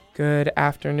Good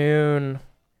afternoon,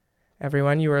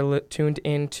 everyone. You are tuned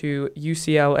into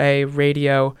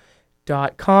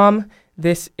UCLAradio.com.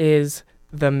 This is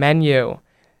The Menu,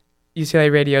 UCLA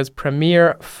Radio's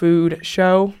premier food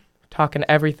show, talking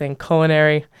everything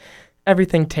culinary,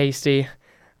 everything tasty.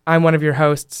 I'm one of your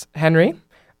hosts, Henry.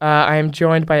 I am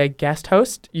joined by a guest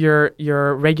host. Your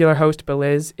regular host,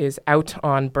 Beliz, is out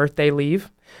on birthday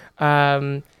leave.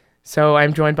 So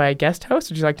I'm joined by a guest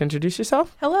host. Would you like to introduce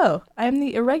yourself? Hello, I'm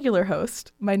the irregular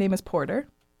host. My name is Porter.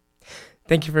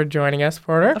 Thank you for joining us,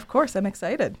 Porter. Of course, I'm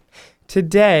excited.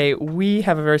 Today, we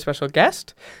have a very special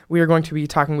guest. We are going to be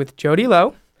talking with Jodi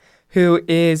Low, who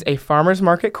is a farmers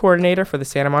market coordinator for the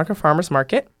Santa Monica Farmers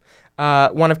Market,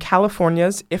 one of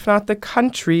California's, if not the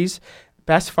country's,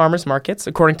 best farmers markets,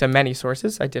 according to many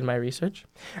sources. I did my research.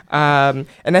 An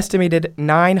estimated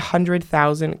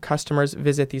 900,000 customers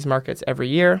visit these markets every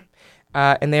year,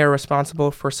 and they are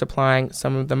responsible for supplying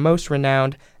some of the most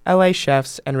renowned LA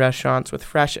chefs and restaurants with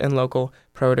fresh and local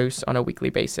produce on a weekly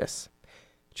basis.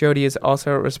 Jodi is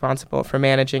also responsible for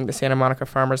managing the Santa Monica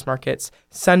Farmers Market's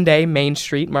Sunday Main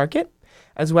St market,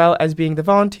 as well as being the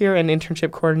Volunteer and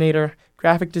Internship Coordinator,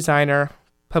 graphic designer,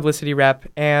 publicity rep,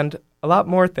 and a lot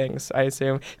more things, I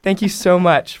assume. Thank you so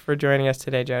much for joining us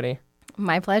today, Jodi.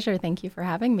 My pleasure. Thank you for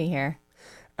having me here.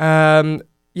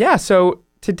 So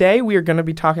today we are going to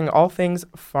be talking all things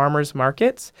farmers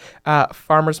markets,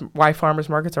 why farmers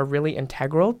markets are really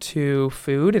integral to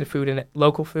food and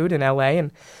local food in LA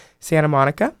and Santa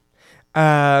Monica.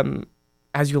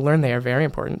 As you'll learn, they are very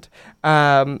important.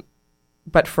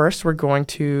 But first, we're going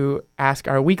to ask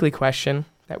our weekly question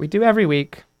that we do every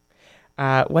week.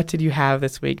 What did you have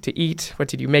this week to eat? What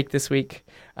did you make this week?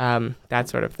 That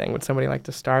sort of thing. Would somebody like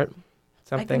to start?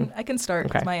 Something? I can start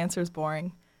because my answer is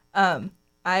boring.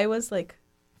 I was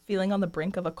feeling on the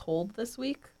brink of a cold this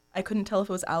week. I couldn't tell if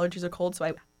it was allergies or cold, so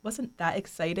I wasn't that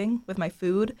exciting with my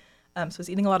food. So I was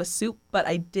eating a lot of soup, but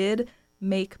I did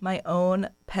make my own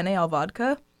penne al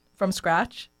vodka from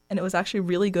scratch, and it was actually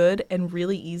really good and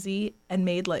really easy and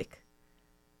made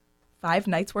 5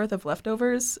 nights worth of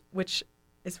leftovers, which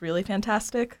is really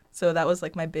fantastic. So that was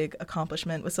my big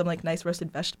accomplishment with some nice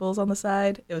roasted vegetables on the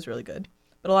side. It was really good.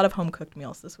 But a lot of home cooked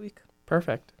meals this week.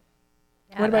 Perfect.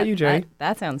 Yeah, what about you, Jodi?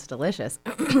 That sounds delicious.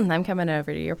 I'm coming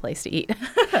over to your place to eat.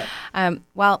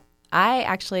 Well, I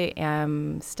actually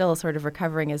am still sort of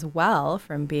recovering as well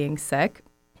from being sick.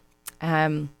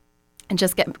 And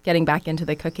just getting back into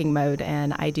the cooking mode.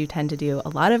 And I do tend to do a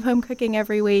lot of home cooking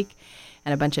every week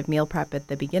and a bunch of meal prep at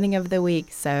the beginning of the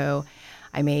week. So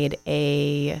I made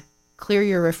a clear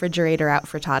your refrigerator out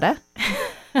frittata,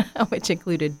 which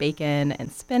included bacon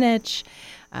and spinach,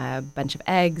 a bunch of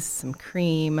eggs, some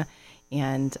cream,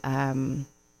 and I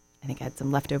think I had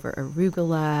some leftover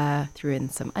arugula, threw in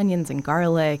some onions and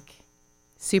garlic.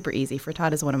 Super easy.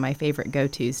 Frittata is one of my favorite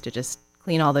go-tos to just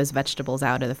clean all those vegetables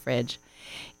out of the fridge.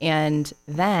 And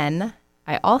then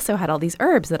I also had all these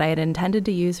herbs that I had intended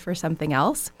to use for something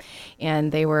else,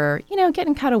 and they were,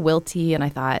 getting kind of wilty, and I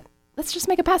thought, let's just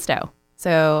make a pesto.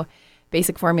 So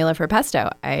basic formula for pesto.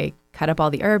 I cut up all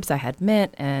the herbs. I had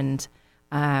mint and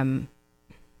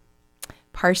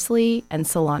parsley and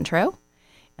cilantro,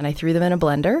 and I threw them in a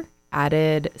blender,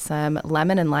 added some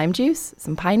lemon and lime juice,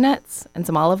 some pine nuts, and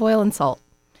some olive oil and salt.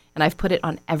 And I've put it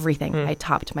on everything. I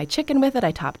topped my chicken with it.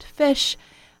 I topped fish.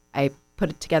 I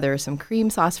put together some cream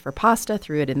sauce for pasta,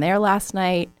 threw it in there last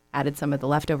night, added some of the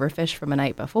leftover fish from a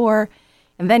night before.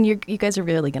 And then you guys are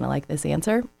really going to like this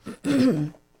answer.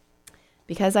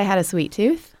 Because I had a sweet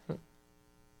tooth,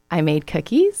 I made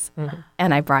cookies,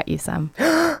 and I brought you some.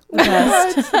 The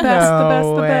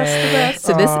best.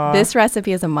 So this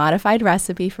recipe is a modified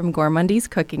recipe from Gourmandy's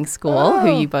Cooking School,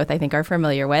 who you both, I think, are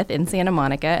familiar with in Santa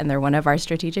Monica, and they're one of our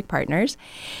strategic partners.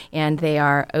 And they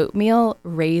are oatmeal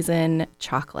raisin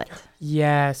chocolate.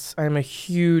 Yes, I'm a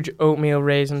huge oatmeal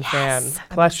raisin fan.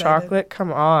 Plus chocolate,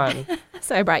 come on.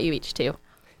 So I brought you each 2.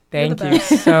 Thank you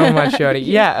so much, Jodi.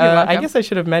 Yeah, I guess I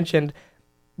should have mentioned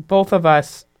both of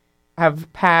us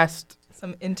have passed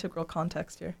some integral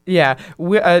context here. Yeah,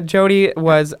 Jodi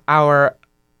was our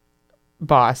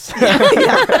boss for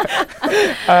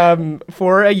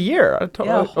a year. A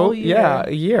whole year. Yeah,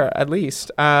 a year at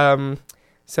least. So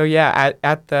yeah,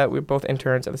 we were both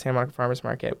interns at the Santa Monica Farmers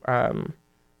Market.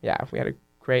 We had a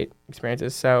great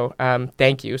experiences. So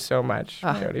thank you so much,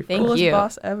 Jodi. Thank Coolest you.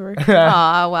 boss ever.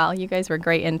 Well, you guys were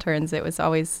great interns. It was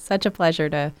always such a pleasure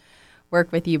to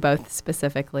work with you both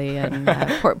specifically. And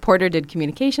Porter did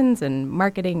communications and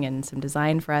marketing and some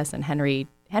design for us. And Henry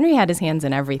had his hands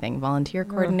in everything, volunteer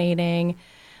coordinating, a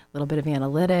little bit of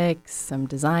analytics, some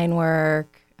design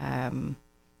work.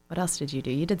 What else did you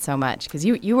do? You did so much because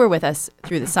you were with us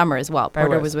through the summer as well.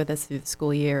 Porter was with us through the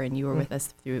school year, and you were with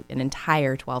us through an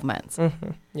entire 12 months. Mm-hmm.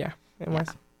 Yeah, it was.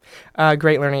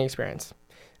 Great learning experience.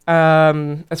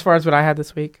 As far as what I had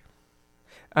this week,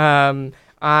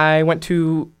 I went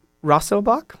to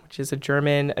Rosselbach, which is a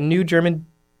new German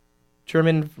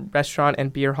restaurant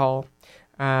and beer hall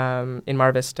in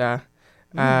Mar Vista.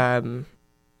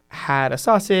 Had a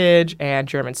sausage and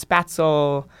German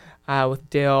Spätzle with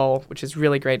dill, which is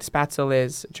really great. Spätzle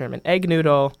is a German egg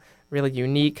noodle, really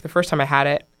unique. The first time I had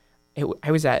it,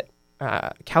 I was at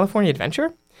California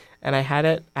Adventure, and I had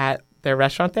it at their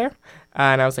restaurant there.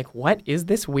 And I was like, what is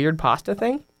this weird pasta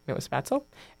thing? And it was Spätzle.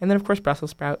 And then, of course,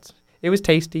 Brussels sprouts. It was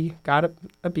tasty. Got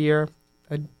a beer,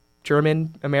 a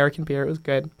German-American beer. It was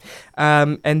good.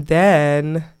 And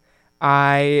then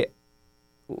late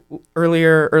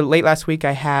last week,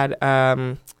 I had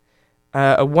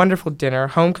a wonderful dinner,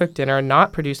 home-cooked dinner,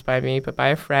 not produced by me, but by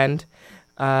a friend.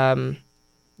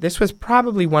 This was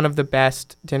probably one of the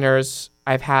best dinners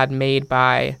I've had made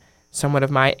by someone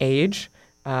of my age.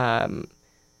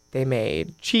 They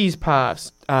made cheese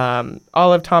puffs,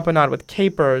 olive tapenade with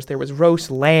capers. There was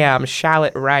roast lamb,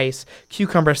 shallot rice,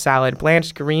 cucumber salad,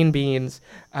 blanched green beans,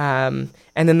 and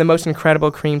then the most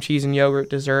incredible cream cheese and yogurt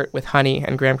dessert with honey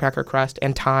and graham cracker crust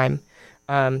and thyme.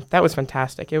 That was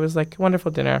fantastic. It was like a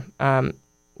wonderful dinner,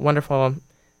 wonderful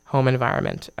home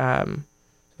environment.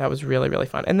 That was really, really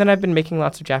fun. And then I've been making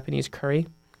lots of Japanese curry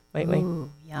lately. Ooh,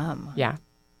 yum. Yeah,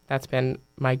 that's been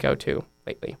my go-to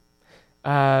lately.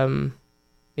 That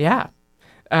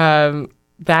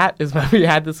is what we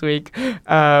had this week.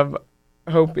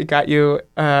 Hope it got you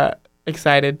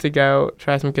excited to go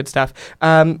try some good stuff.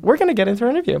 We're going to get into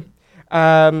our interview.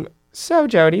 So,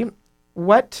 Jodi,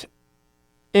 what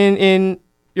during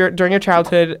your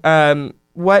childhood,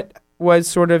 what was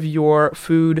sort of your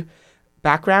food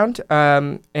background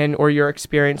or your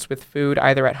experience with food,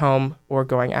 either at home or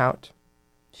going out?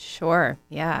 Sure.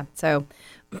 Yeah. So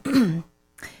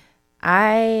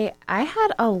I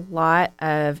had a lot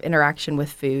of interaction with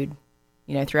food,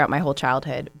 throughout my whole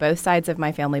childhood. Both sides of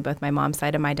my family, both my mom's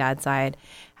side and my dad's side,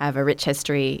 have a rich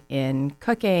history in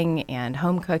cooking and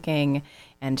home cooking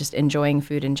and just enjoying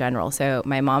food in general. So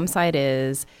my mom's side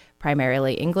is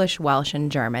primarily English, Welsh, and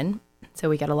German. So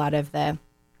we get a lot of the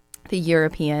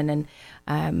European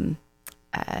and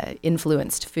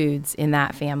influenced foods in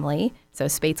that family. So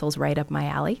Spätzle's right up my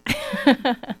alley.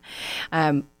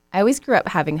 I always grew up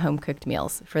having home-cooked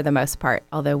meals for the most part,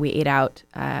 although we ate out,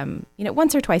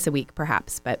 once or twice a week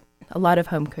perhaps, but a lot of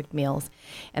home-cooked meals.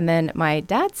 And then my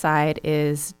dad's side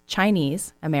is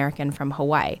Chinese American from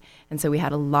Hawaii. And so we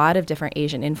had a lot of different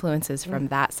Asian influences from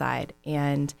that side.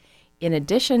 And in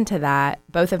addition to that,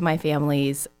 both of my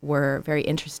families were very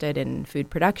interested in food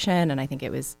production. And I think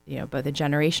it was, both a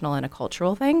generational and a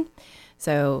cultural thing.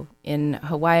 So in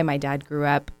Hawaii, my dad grew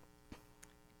up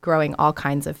growing all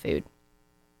kinds of food.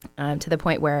 To the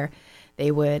point where they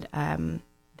would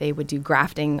do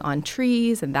grafting on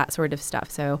trees and that sort of stuff.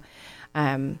 So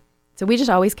we just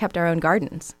always kept our own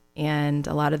gardens, and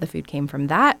a lot of the food came from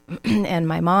that. And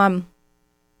my mom,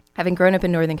 having grown up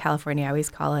in Northern California, I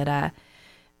always call it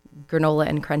granola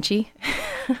and crunchy.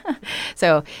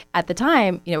 So at the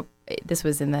time, this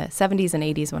was in the 70s and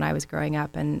 80s when I was growing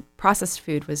up, and processed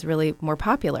food was really more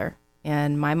popular.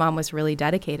 And my mom was really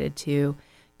dedicated to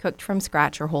cooked from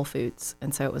scratch or whole foods.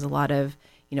 And so it was a lot of,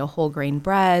 whole grain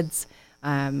breads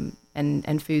and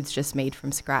foods just made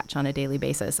from scratch on a daily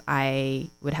basis.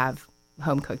 I would have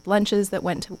home cooked lunches that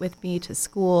went with me to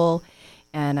school.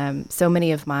 And so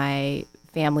many of my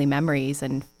family memories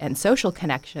and social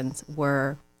connections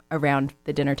were around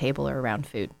the dinner table or around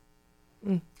food.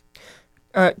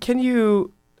 Can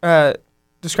you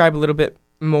describe a little bit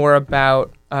more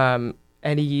about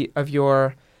any of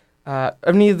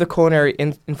the culinary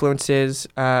influences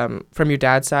from your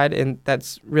dad's side? And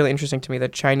that's really interesting to me,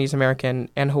 that Chinese American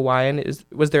and Hawaiian.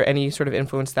 Was there any sort of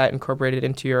influence that incorporated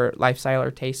into your lifestyle or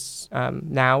tastes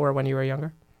now or when you were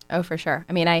younger? Oh, for sure.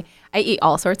 I mean, I eat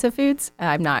all sorts of foods.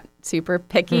 I'm not super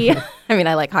picky. I mean,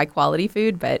 I like high quality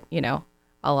food, but,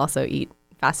 I'll also eat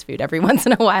fast food every once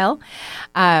in a while.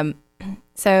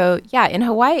 So yeah, in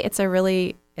Hawaii, it's a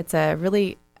really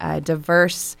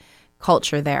diverse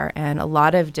culture there, and a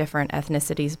lot of different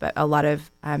ethnicities, but a lot of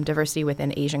diversity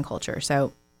within Asian culture.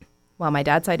 So while my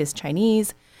dad's side is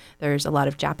Chinese, there's a lot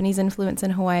of Japanese influence in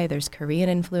Hawaii, there's Korean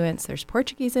influence, there's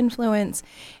Portuguese influence,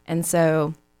 and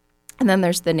then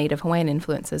there's the native Hawaiian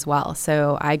influence as well.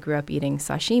 So I grew up eating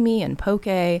sashimi and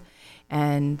poke,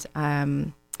 and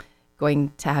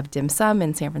going to have dim sum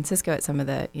in San Francisco at some of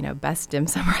the best dim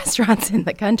sum restaurants in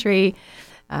the country,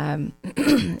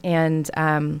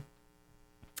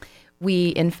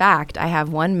 in fact, I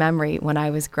have one memory when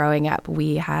I was growing up.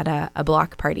 We had a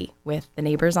block party with the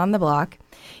neighbors on the block,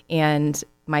 and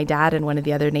my dad and one of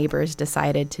the other neighbors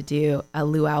decided to do a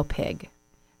luau pig.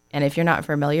 And if you're not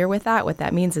familiar with that, what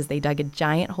that means is they dug a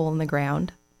giant hole in the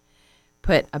ground,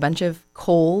 put a bunch of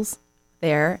coals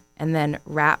there, and then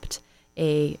wrapped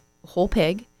a whole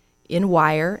pig in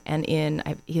wire and in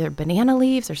either banana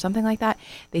leaves or something like that.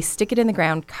 They stick it in the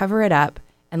ground, cover it up,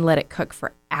 and let it cook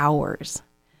for hours.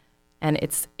 And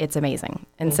it's amazing.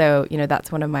 And so,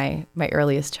 that's one of my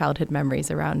earliest childhood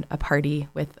memories around a party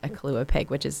with a kalua pig,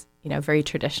 which is, very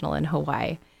traditional in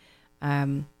Hawaii.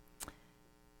 And,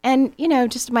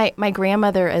 just my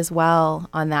grandmother as well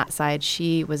on that side,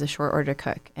 she was a short order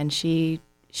cook, and she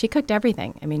cooked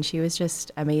everything. I mean, she was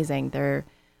just amazing. There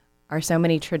are so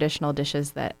many traditional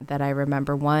dishes that I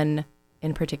remember. One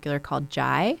in particular called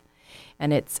jai,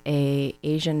 and it's a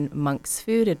Asian monk's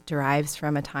food. It derives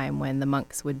from a time when the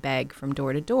monks would beg from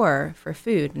door to door for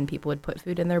food, and people would put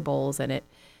food in their bowls, and it,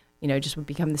 just would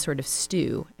become this sort of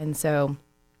stew. And so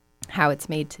how it's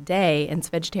made today, and it's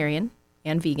vegetarian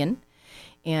and vegan.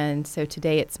 And so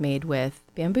today it's made with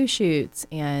bamboo shoots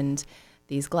and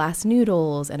these glass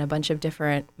noodles and a bunch of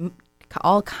different,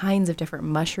 all kinds of different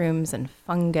mushrooms and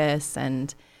fungus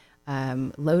and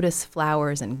lotus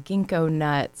flowers and ginkgo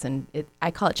nuts. And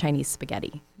I call it Chinese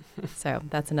spaghetti. So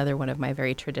that's another one of my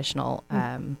very traditional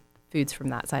foods from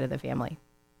that side of the family.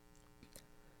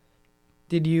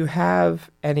 Did you have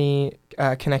any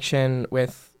connection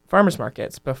with farmers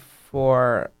markets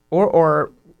before,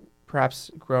 or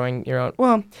perhaps growing your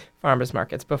own, farmers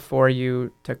markets before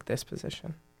you took this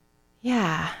position?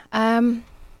 Yeah. I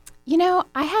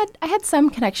had some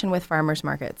connection with farmers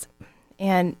markets,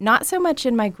 and not so much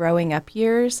in my growing up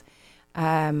years.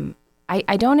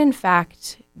 I don't, in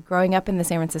fact, growing up in the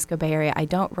San Francisco Bay Area, I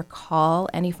don't recall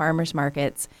any farmers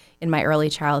markets in my early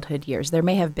childhood years. There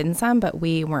may have been some, but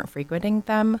we weren't frequenting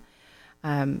them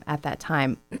at that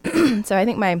time. So I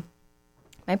think my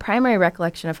primary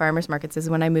recollection of farmers markets is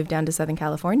when I moved down to Southern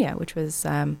California, which was,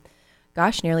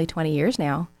 nearly 20 years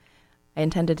now. I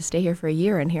intended to stay here for a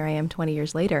year, and here I am 20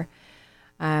 years later.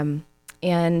 And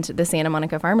the Santa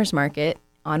Monica Farmers Market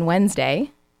on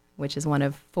Wednesday, which is one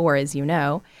of 4, as you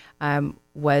know,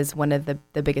 was one of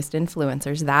the biggest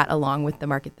influencers, that along with the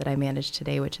market that I manage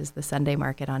today, which is the Sunday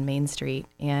market on Main Street.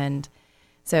 And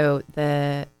so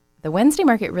the Wednesday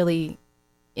market really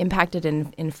impacted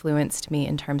and influenced me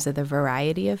in terms of the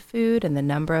variety of food and the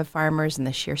number of farmers and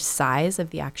the sheer size of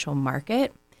the actual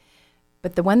market.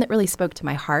 But the one that really spoke to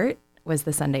my heart was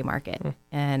the Sunday market.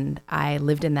 And I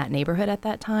lived in that neighborhood at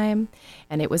that time,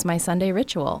 and it was my Sunday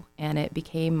ritual, and it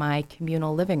became my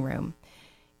communal living room.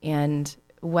 And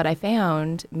what I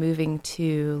found moving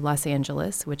to Los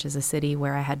Angeles, which is a city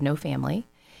where I had no family,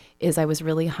 is I was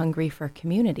really hungry for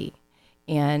community.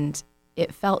 And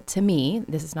it felt to me,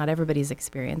 this is not everybody's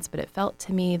experience, but it felt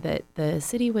to me that the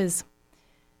city was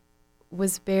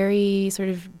very sort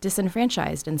of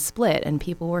disenfranchised and split, and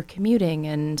people were commuting,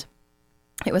 and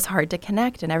it was hard to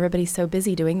connect, and everybody's so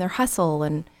busy doing their hustle.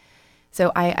 And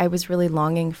so I was really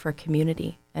longing for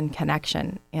community and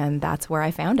connection, and that's where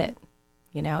I found it,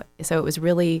 So it was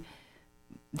really,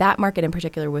 that market in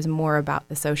particular was more about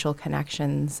the social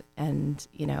connections and,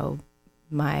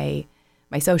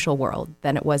 my social world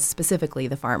than it was specifically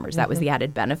the farmers. That was the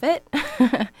added benefit.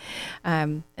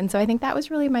 And so I think that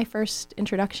was really my first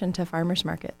introduction to farmers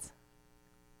markets.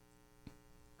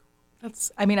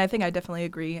 I think I definitely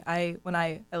agree. When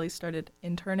I at least started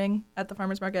interning at the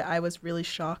farmers market, I was really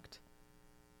shocked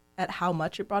at how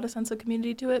much it brought a sense of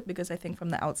community to it, because I think from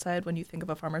the outside, when you think of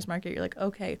a farmers market, you're like,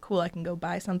 okay, cool, I can go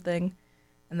buy something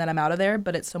and then I'm out of there.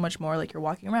 But it's so much more like you're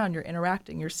walking around, you're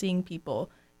interacting, you're seeing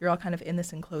people. You're all kind of in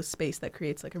this enclosed space that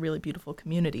creates like a really beautiful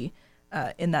community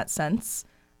in that sense.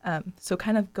 So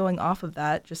kind of going off of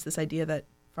that, just this idea that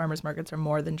farmers markets are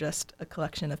more than just a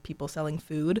collection of people selling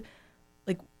food.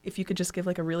 Like if you could just give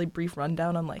like a really brief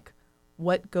rundown on like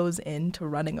what goes into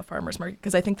running a farmers market,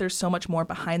 because I think there's so much more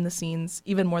behind the scenes,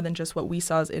 even more than just what we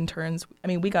saw as interns. I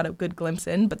mean, we got a good glimpse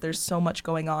in, but there's so much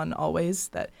going on always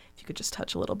that if you could just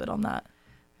touch a little bit on that.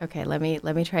 Okay, let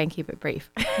me try and keep it brief,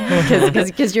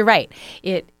 because you're right.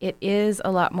 It is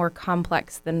a lot more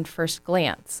complex than first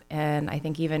glance, and I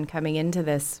think even coming into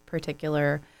this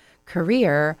particular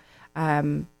career,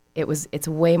 it's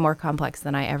way more complex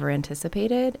than I ever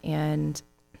anticipated. And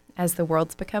as the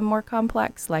world's become more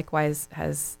complex, likewise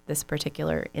has this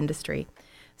particular industry.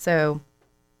 So,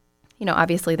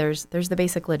 obviously there's the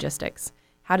basic logistics.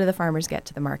 How do the farmers get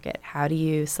to the market? How do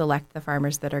you select the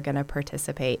farmers that are going to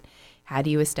participate? How do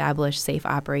you establish safe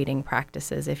operating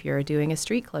practices if you're doing a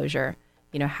street closure?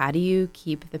 How do you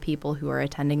keep the people who are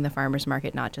attending the farmers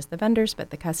market, not just the vendors, but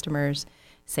the customers,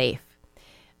 safe?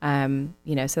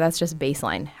 So that's just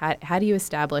baseline. How do you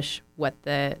establish what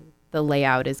the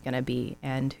layout is going to be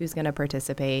and who's going to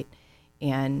participate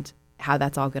and how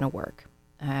that's all going to work?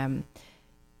 And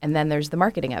then there's the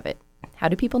marketing of it. How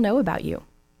do people know about you?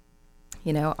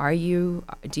 Do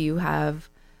you have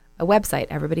a website?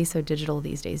 Everybody's so digital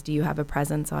these days. Do you have a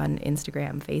presence on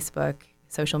Instagram, Facebook,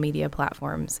 social media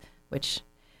platforms, which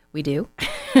we do?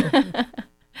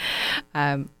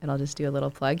 And I'll just do a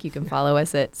little plug. You can follow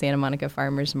us at Santa Monica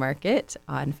Farmers Market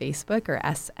on Facebook or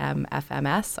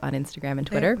SMFMs on Instagram and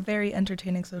Twitter. Very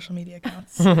entertaining social media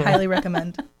accounts. Highly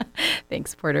recommend.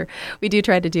 Thanks, Porter. We do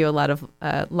try to do a lot of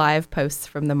live posts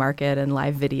from the market and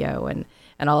live video and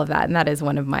all of that. And that is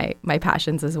one of my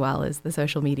passions as well, is the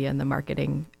social media and the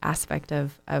marketing aspect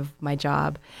of my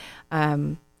job.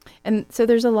 And so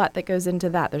there's a lot that goes into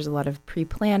that. There's a lot of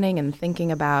pre-planning and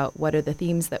thinking about what are the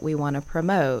themes that we want to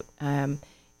promote.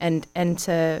 And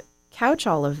to couch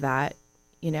all of that,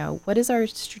 what is our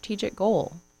strategic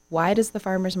goal? Why does the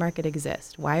farmers market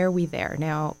exist? Why are we there?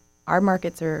 Now, our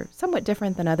markets are somewhat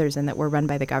different than others in that we're run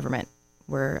by the government.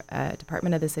 We're a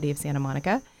department of the city of Santa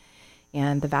Monica,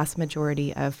 and the vast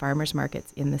majority of farmers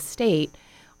markets in the state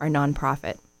are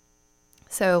nonprofit.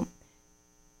 So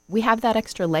we have that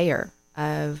extra layer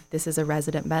of this is a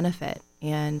resident benefit,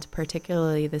 and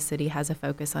particularly the city has a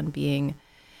focus on being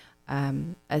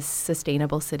a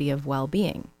sustainable city of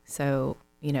well-being. So,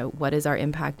 what is our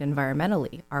impact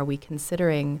environmentally? Are we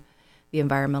considering the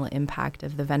environmental impact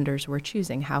of the vendors we're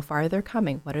choosing? How far they're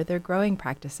coming? What are their growing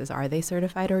practices? Are they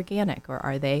certified organic, or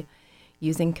are they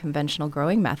using conventional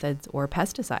growing methods or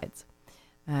pesticides?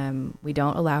 We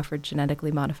don't allow for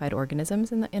genetically modified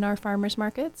organisms in our farmers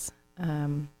markets.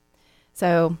 And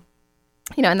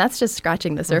that's just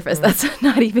scratching the surface. Mm-hmm. That's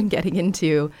not even getting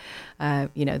into,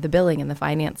 the billing and the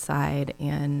finance side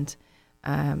and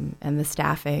the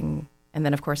staffing. And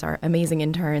then, of course, our amazing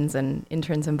interns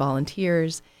and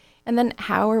volunteers. And then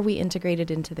how are we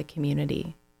integrated into the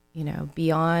community?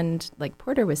 Beyond, like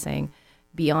Porter was saying,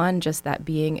 beyond just that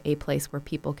being a place where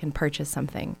people can purchase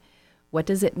something. What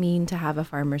does it mean to have a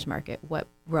farmer's market? What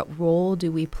role do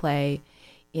we play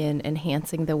in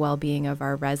enhancing the well-being of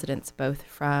our residents, both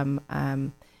from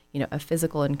a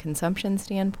physical and consumption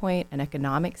standpoint, an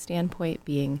economic standpoint,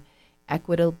 being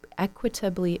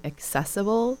equitably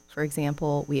accessible? For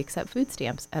example, we accept food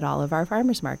stamps at all of our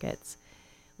farmers markets.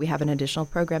 We have an additional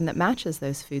program that matches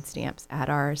those food stamps at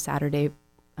our Saturday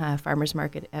farmers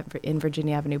market in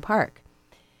Virginia Avenue Park.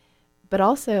 But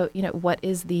also, what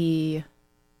is the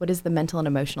mental and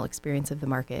emotional experience of the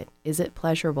market? Is it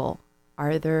pleasurable?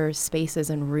 Are there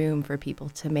spaces and room for people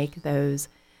to make those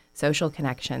social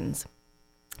connections,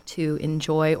 to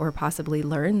enjoy or possibly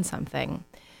learn something?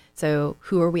 So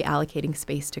who are we allocating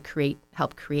space to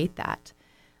help create that?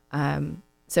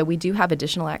 So we do have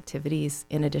additional activities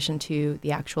in addition to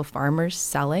the actual farmers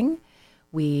selling.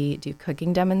 We do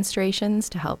cooking demonstrations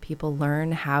to help people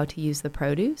learn how to use the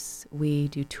produce. We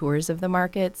do tours of the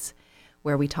markets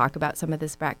where we talk about some of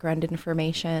this background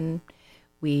information.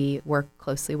 We work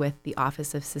closely with the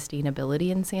Office of Sustainability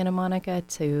in Santa Monica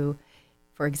to,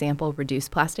 for example, reduce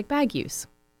plastic bag use.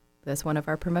 That's one of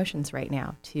our promotions right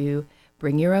now, to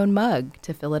bring your own mug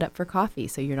to fill it up for coffee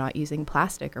so you're not using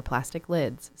plastic or plastic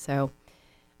lids. So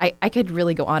I could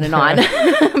really go on and on,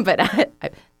 but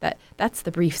that's the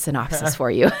brief synopsis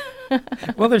for you.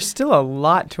 Well, there's still a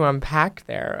lot to unpack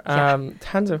there.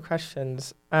 Tons of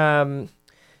questions.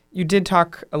 You did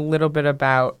talk a little bit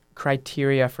about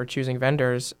criteria for choosing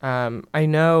vendors. I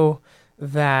know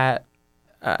that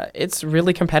it's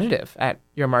really competitive at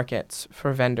your markets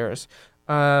for vendors.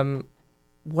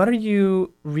 What are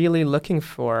you really looking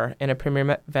for in a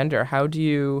premier vendor? How do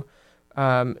you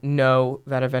know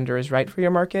that a vendor is right for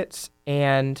your markets?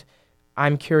 And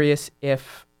I'm curious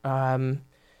if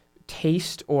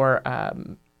taste or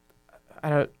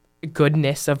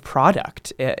goodness of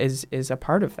product is a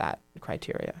part of that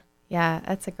criteria. Yeah,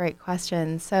 that's a great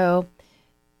question. So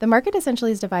the market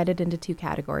essentially is divided into two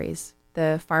categories: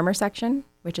 the farmer section,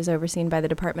 which is overseen by the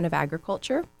Department of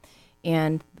Agriculture,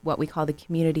 and what we call the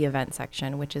community event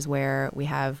section, which is where we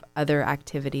have other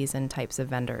activities and types of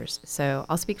vendors. So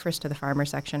I'll speak first to the farmer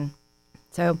section.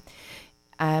 So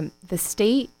the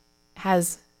state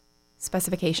has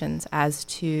specifications as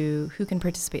to who can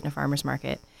participate in a farmer's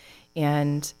market.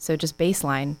 And so just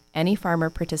baseline, any farmer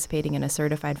participating in a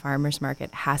certified farmer's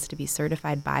market has to be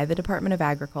certified by the Department of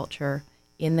Agriculture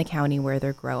in the county where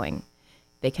they're growing.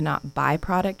 They cannot buy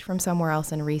product from somewhere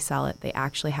else and resell it. They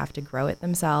actually have to grow it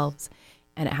themselves,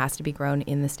 and it has to be grown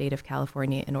in the state of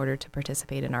California in order to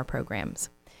participate in our programs.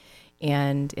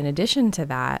 And in addition to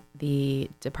that, the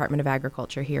Department of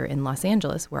Agriculture here in Los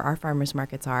Angeles, where our farmers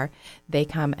markets are, they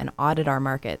come and audit our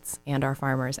markets and our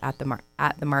farmers at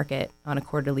the market on a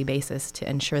quarterly basis to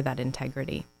ensure that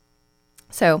integrity.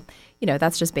 So,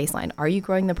 that's just baseline. Are you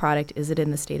growing the product? Is it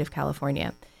in the state of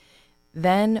California?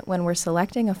 Then when we're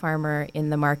selecting a farmer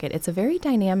in the market, it's a very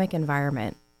dynamic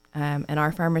environment. And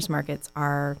our farmers markets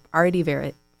are already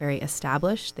very, very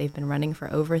established. They've been running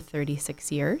for over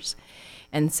 36 years.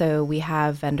 And so we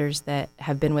have vendors that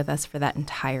have been with us for that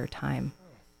entire time.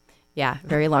 Yeah,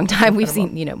 very long time. We've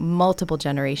seen, multiple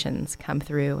generations come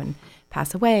through and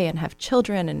pass away and have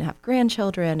children and have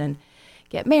grandchildren and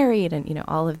get married and,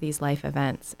 all of these life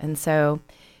events. And so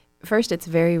first, it's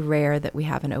very rare that we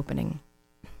have an opening.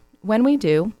 When we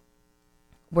do,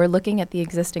 we're looking at the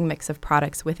existing mix of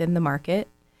products within the market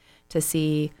to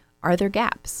see, are there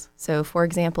gaps? So for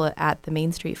example, at the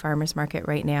Main Street Farmers Market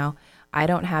right now, I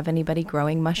don't have anybody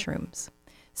growing mushrooms.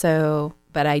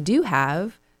 But I do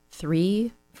have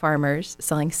 3 farmers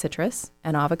selling citrus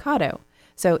and avocado.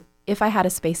 So if I had a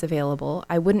space available,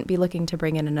 I wouldn't be looking to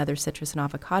bring in another citrus and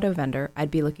avocado vendor.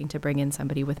 I'd be looking to bring in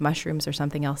somebody with mushrooms or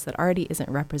something else that already isn't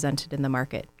represented in the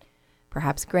market.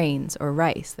 Perhaps grains or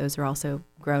rice. Those are also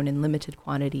grown in limited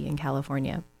quantity in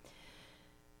California.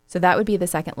 So that would be the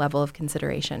second level of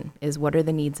consideration, is what are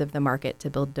the needs of the market to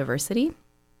build diversity?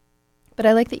 But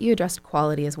I like that you addressed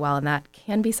quality as well, and that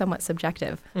can be somewhat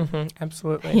subjective.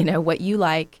 Absolutely. What you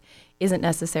like isn't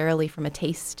necessarily from a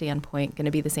taste standpoint going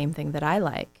to be the same thing that I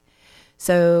like.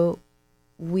 So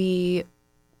we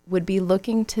would be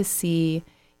looking to see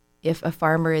if a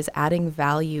farmer is adding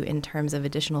value in terms of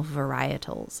additional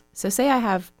varietals. So say I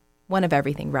have one of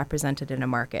everything represented in a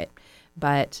market,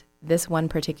 but this one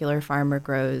particular farmer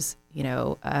grows,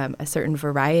 a certain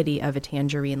variety of a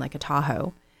tangerine like a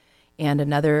Tahoe, and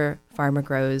another farmer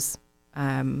grows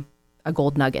a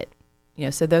gold nugget.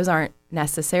 So those aren't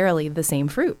necessarily the same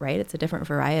fruit, right? It's a different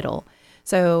varietal.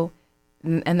 So,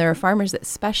 and there are farmers that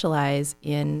specialize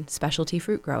in specialty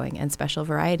fruit growing and special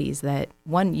varieties that,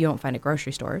 one, you don't find at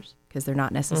grocery stores because they're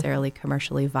not necessarily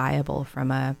commercially viable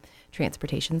from a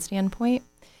transportation standpoint.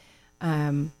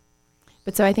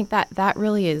 But so I think that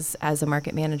really is, as a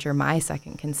market manager, my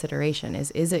second consideration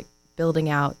is it building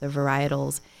out the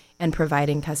varietals and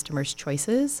providing customers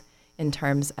choices in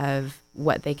terms of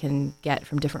what they can get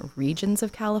from different regions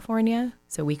of California.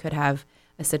 So we could have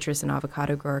a citrus and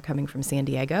avocado grower coming from San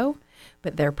Diego,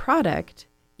 but their product,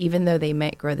 even though they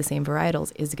might grow the same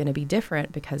varietals, is going to be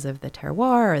different because of the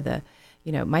terroir or the,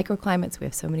 microclimates. We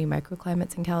have so many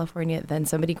microclimates in California than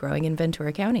somebody growing in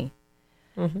Ventura County.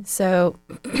 So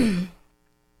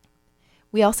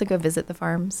we also go visit the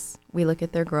farms. We look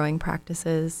at their growing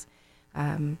practices.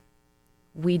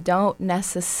 We don't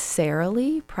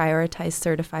necessarily prioritize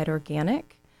certified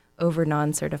organic over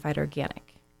non-certified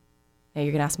organic. Now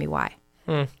you're going to ask me why.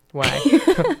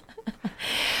 Why?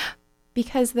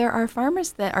 Because there are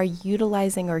farmers that are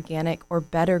utilizing organic or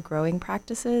better growing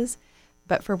practices,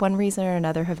 but for one reason or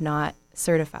another have not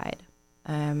certified.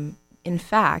 In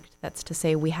fact, that's to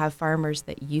say we have farmers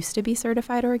that used to be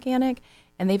certified organic,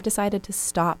 and they've decided to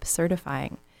stop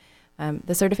certifying.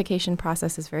 The certification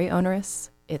process is very onerous,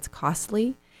 it's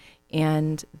costly,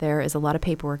 and there is a lot of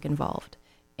paperwork involved.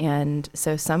 And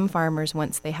so some farmers,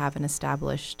 once they have an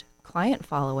established client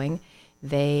following,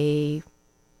 they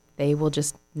will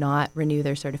just not renew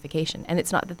their certification. And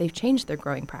it's not that they've changed their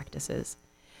growing practices.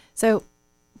 So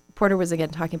Porter was again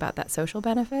talking about that social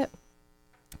benefit.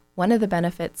 One of the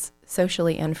benefits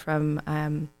socially and from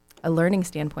a learning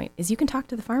standpoint is you can talk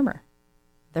to the farmer.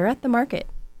 They're at the market.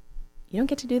 You don't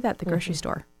get to do that at the grocery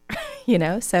store,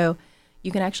 So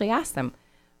you can actually ask them,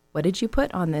 what did you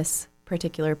put on this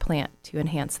particular plant to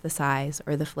enhance the size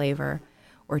or the flavor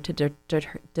or to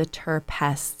deter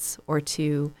pests or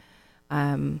to,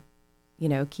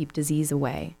 keep disease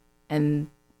away? And,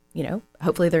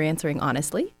 hopefully they're answering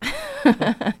honestly.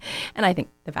 And I think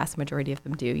the vast majority of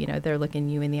them do. They're looking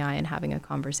you in the eye and having a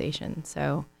conversation.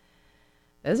 So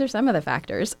those are some of the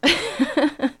factors.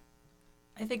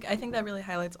 I think that really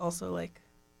highlights also like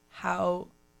how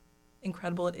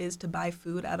incredible it is to buy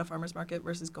food at a farmer's market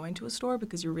versus going to a store,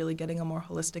 because you're really getting a more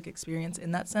holistic experience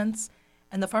in that sense.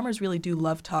 And the farmers really do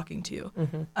love talking to you.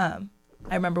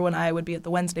 I remember when I would be at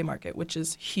the Wednesday market, which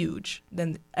is huge,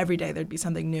 then every day there'd be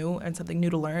something new and something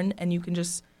new to learn. And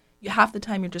half the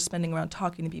time you're just spending around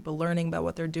talking to people, learning about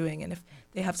what they're doing. And if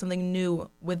they have something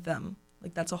new with them,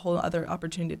 like that's a whole other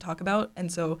opportunity to talk about.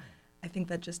 And so I think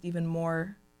that just even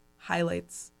more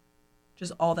highlights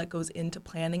just all that goes into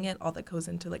planning it, all that goes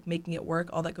into like making it work,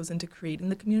 all that goes into creating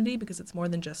the community, because it's more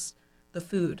than just the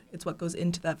food. It's what goes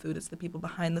into that food. It's the people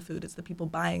behind the food. It's the people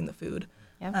buying the food.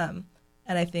 Yeah.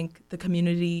 And I think the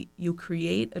community you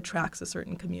create attracts a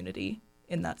certain community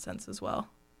in that sense as well.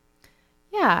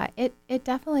 Yeah, it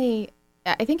definitely,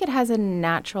 I think it has a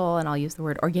natural, and I'll use the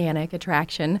word organic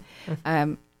attraction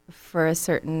for a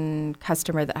certain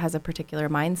customer that has a particular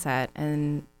mindset.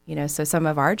 And, so some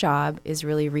of our job is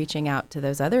really reaching out to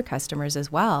those other customers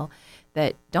as well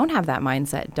that don't have that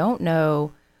mindset, don't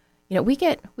know, we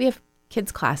have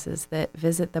kids classes that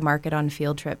visit the market on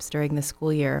field trips during the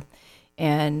school year.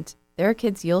 And there are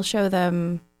kids, you'll show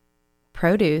them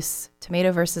produce,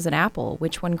 tomato versus an apple,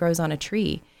 which one grows on a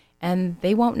tree, and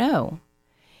they won't know.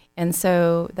 And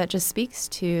so that just speaks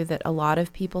to that a lot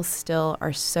of people still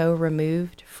are so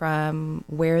removed from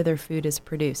where their food is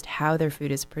produced, how their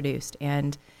food is produced.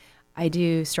 And I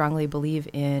do strongly believe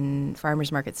in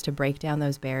farmers markets to break down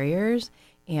those barriers,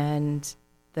 and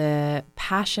the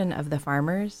passion of the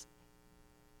farmers.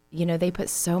 They put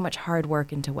so much hard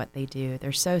work into what they do.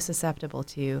 They're so susceptible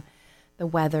to the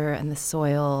weather and the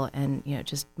soil and,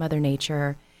 just Mother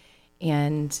Nature.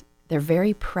 And they're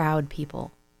very proud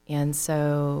people. And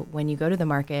so when you go to the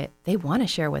market, they want to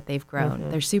share what they've grown.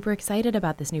 Mm-hmm. They're super excited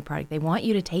about this new product. They want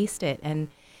you to taste it. And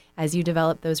as you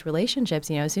develop those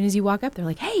relationships, as soon as you walk up, they're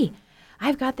like, hey,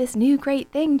 I've got this new great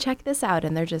thing. Check this out.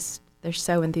 And they're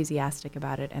so enthusiastic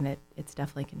about it. And it's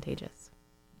definitely contagious.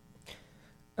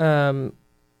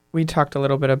 We talked a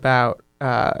little bit about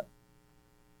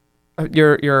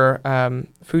your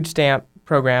food stamp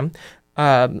program,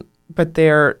 but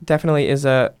there definitely is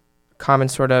a common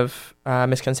sort of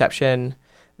misconception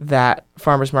that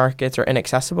farmers markets are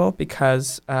inaccessible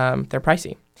because they're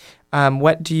pricey.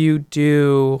 What do you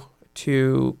do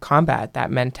to combat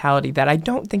that mentality that I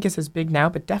don't think is as big now,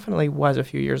 but definitely was a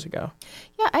few years ago?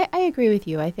 Yeah, I agree with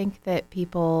you. I think that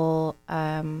people...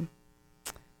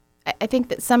 I think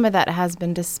that some of that has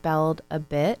been dispelled a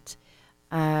bit.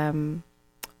 We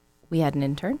had an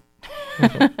intern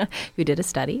who did a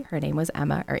study. Her name was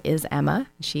Emma, or is Emma.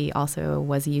 She also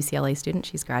was a UCLA student.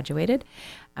 She's graduated.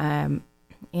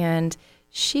 And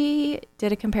she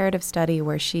did a comparative study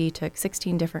where she took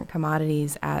 16 different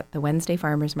commodities at the Wednesday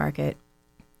farmers market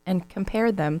and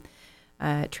compared them,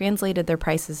 translated their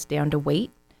prices down to weight,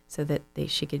 so that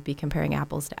she could be comparing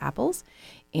apples to apples,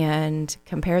 and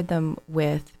compared them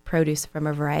with produce from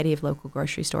a variety of local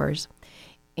grocery stores.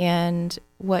 And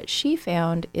what she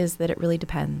found is that it really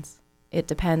depends. It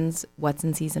depends what's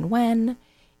in season when.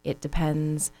 It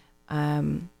depends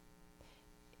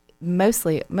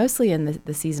mostly in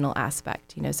the seasonal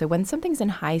aspect. So when something's in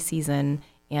high season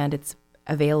and it's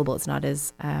available, it's not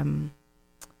as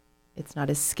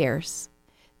scarce,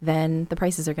 then the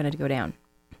prices are going to go down.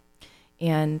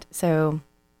 And so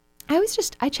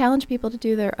I challenge people to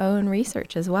do their own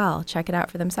research as well. Check it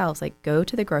out for themselves. Like, go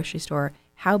to the grocery store.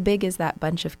 How big is that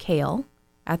bunch of kale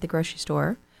at the grocery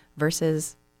store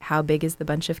versus how big is the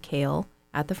bunch of kale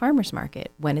at the farmer's market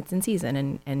when it's in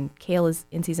season? And kale is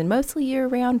in season mostly year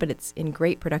round, but it's in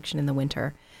great production in the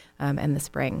winter and the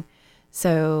spring.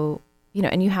 So,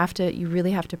 and you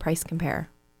really have to price compare.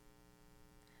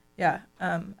 Yeah.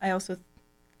 I also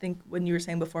think when you were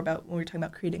saying before about when we were talking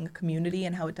about creating a community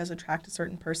and how it does attract a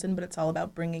certain person, but it's all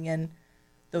about bringing in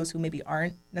those who maybe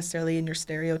aren't necessarily in your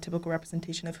stereotypical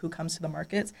representation of who comes to the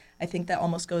markets. I think that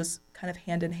almost goes kind of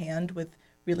hand in hand with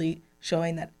really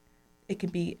showing that it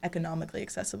can be economically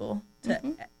accessible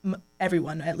to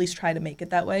everyone, at least try to make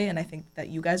it that way. And I think that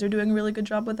you guys are doing a really good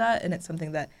job with that. And it's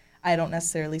something that I don't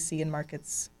necessarily see in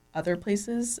markets other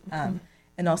places.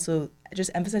 And also just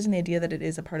emphasizing the idea that it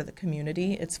is a part of the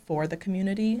community. It's for the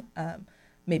community.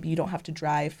 Maybe you don't have to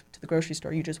drive to the grocery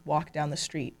store. You just walk down the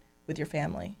street with your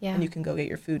family and you can go get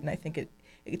your food. And I think it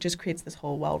just creates this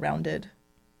whole well-rounded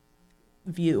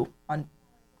view on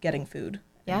getting food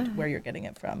and where you're getting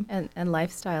it from. And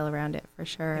lifestyle around it, for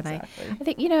sure. Exactly. And I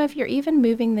think, if you're even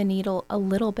moving the needle a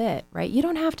little bit, right, you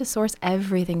don't have to source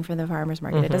everything from the farmer's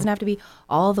market. It doesn't have to be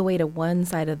all the way to one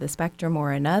side of the spectrum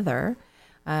or another.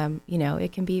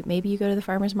 It can be maybe you go to the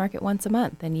farmer's market once a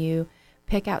month and you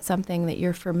pick out something that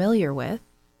you're familiar with.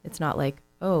 It's not like,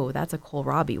 oh, that's a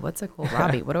kohlrabi. What's a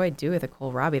kohlrabi? What do I do with a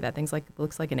kohlrabi? That thing's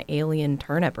looks like an alien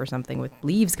turnip or something with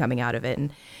leaves coming out of it.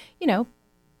 And,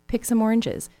 pick some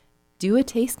oranges. Do a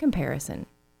taste comparison.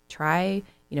 Try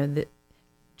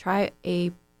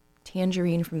a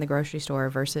tangerine from the grocery store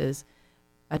versus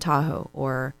a Tahoe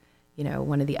or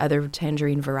one of the other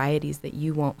tangerine varieties that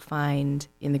you won't find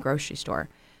in the grocery store,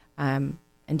 and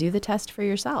do the test for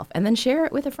yourself, and then share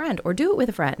it with a friend or do it with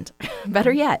a friend.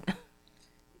 Better yet.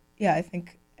 Yeah, I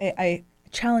think I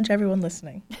challenge everyone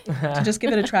listening to just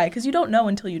give it a try, because you don't know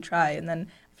until you try. And then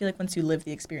I feel like once you live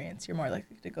the experience, you're more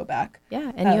likely to go back.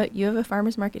 Yeah, and you have a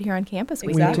farmer's market here on campus,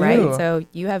 Exactly. right? So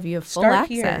you have full Start access.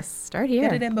 here. Start here.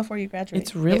 Get it in before you graduate.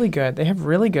 It's really good. They have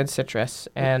really good citrus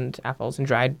and apples and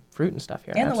dried fruit and stuff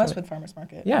here. And Absolutely. the Westwood Farmers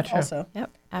Market. Yeah, true. Also.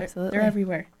 Yep, absolutely. They're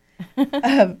everywhere.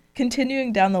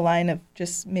 Continuing down the line of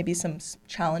just maybe some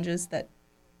challenges that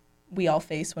we all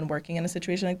face when working in a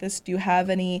situation like this, do you have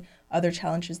any other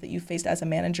challenges that you faced as a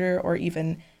manager or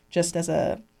even just as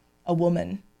a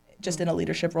woman, just in a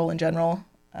leadership role in general?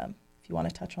 If you want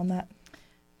to touch on that.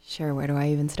 Sure. Where do I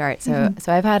even start? So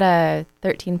I've had a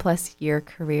 13+ year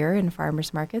career in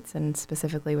farmers markets, and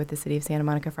specifically with the City of Santa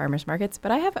Monica Farmers Markets.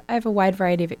 But I have a wide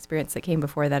variety of experience that came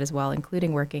before that as well,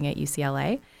 including working at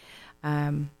UCLA.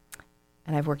 And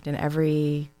I've worked in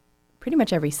pretty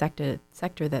much every sector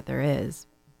that there is,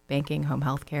 banking, home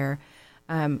health care.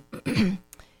 I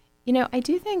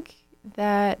do think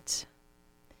that,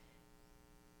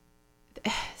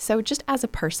 so just as a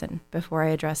person, before I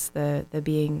address the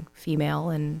being female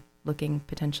and looking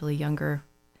potentially younger,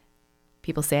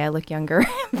 people say I look younger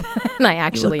than I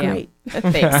actually am. Great.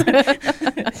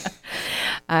 Thanks.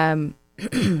 I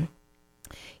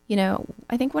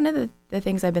think one of the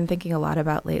things I've been thinking a lot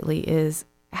about lately is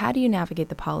how do you navigate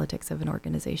the politics of an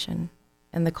organization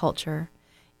and the culture?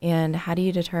 And how do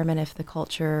you determine if the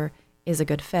culture is a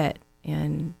good fit?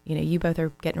 And, you both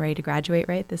are getting ready to graduate,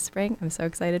 right, this spring. I'm so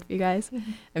excited for you guys.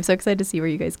 Mm-hmm. I'm so excited to see where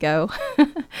you guys go.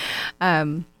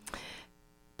 But,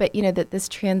 that this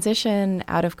transition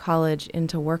out of college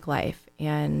into work life,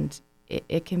 and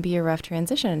it can be a rough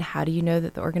transition. And how do you know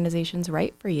that the organization's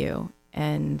right for you?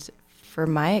 And for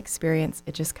my experience,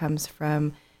 it just comes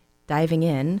from diving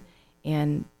in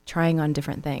and trying on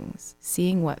different things,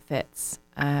 seeing what fits,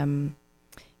 and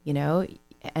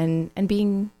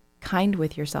being kind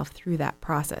with yourself through that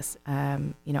process.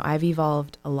 I've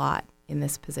evolved a lot in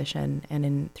this position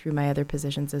and through my other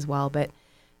positions as well. But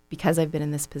because I've been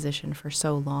in this position for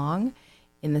so long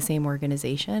in the same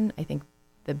organization, I think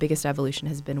the biggest evolution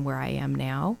has been where I am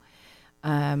now.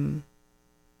 And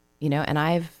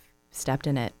I've stepped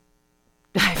in it.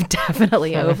 I've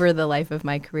definitely, over the life of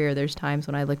my career, there's times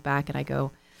when I look back and I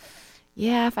go,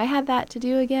 yeah, if I had that to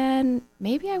do again,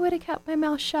 maybe I would have kept my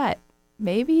mouth shut.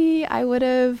 Maybe I would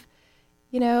have,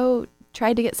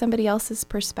 tried to get somebody else's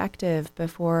perspective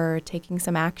before taking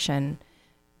some action.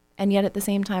 And yet at the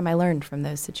same time, I learned from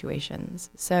those situations.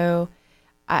 So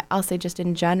I'll say just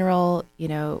in general,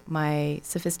 my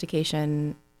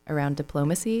sophistication around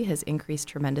diplomacy has increased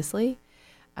tremendously.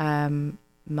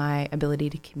 My ability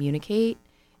to communicate,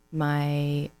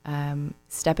 my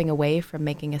stepping away from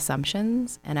making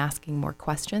assumptions and asking more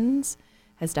questions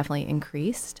has definitely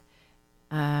increased.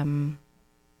 My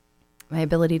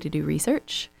ability to do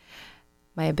research,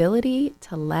 my ability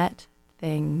to let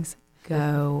things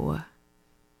go.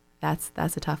 That's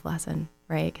a tough lesson,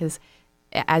 right? Because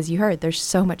as you heard, there's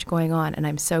so much going on and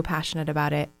I'm so passionate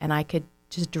about it, and I could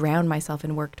just drown myself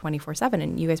in work 24/7.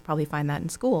 And you guys probably find that in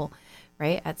school,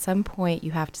 right? At some point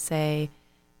you have to say,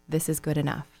 this is good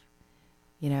enough,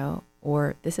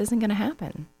 or this isn't going to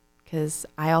happen, because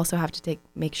I also have to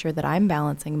make sure that I'm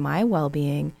balancing my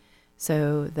well-being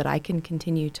so that I can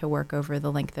continue to work over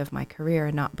the length of my career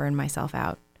and not burn myself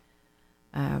out.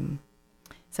 And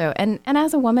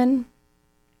as a woman,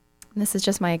 this is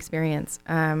just my experience,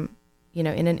 in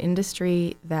an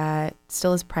industry that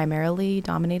still is primarily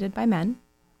dominated by men,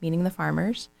 meaning the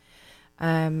farmers,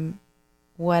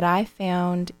 what I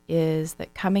found is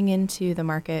that coming into the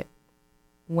market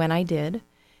when I did,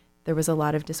 there was a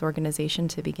lot of disorganization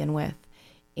to begin with.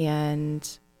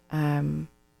 And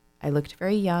I looked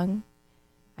very young.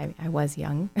 I was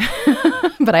young,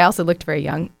 but I also looked very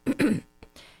young.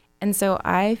 And so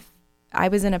I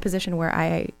was in a position where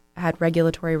I had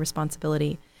regulatory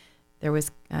responsibility. There was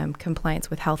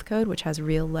compliance with health code, which has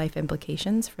real life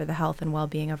implications for the health and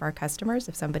well-being of our customers.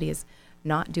 If somebody is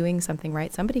not doing something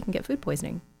right, somebody can get food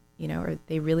poisoning, or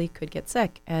they really could get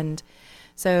sick. And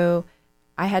so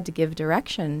I had to give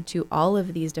direction to all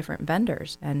of these different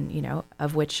vendors, and,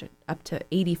 of which up to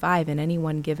 85 in any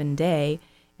one given day,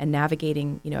 and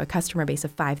navigating, a customer base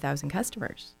of 5,000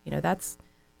 customers. That's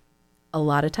a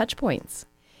lot of touch points.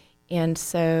 And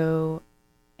so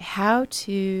how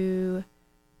to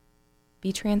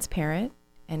be transparent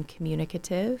and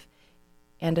communicative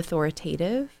and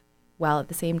authoritative while at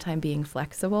the same time being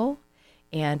flexible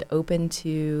and open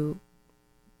to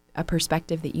a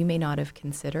perspective that you may not have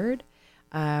considered.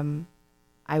 I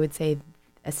would say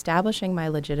establishing my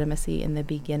legitimacy in the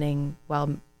beginning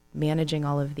while managing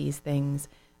all of these things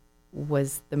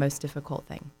was the most difficult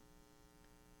thing.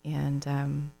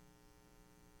 And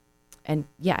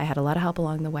yeah, I had a lot of help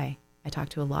along the way. I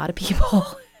talked to a lot of people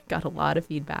got a lot of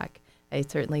feedback. I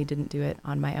certainly didn't do it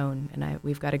on my own, and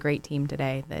we've got a great team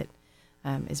today that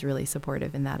is really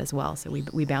supportive in that as well. So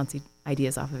we bounce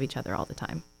ideas off of each other all the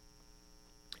time.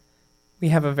 We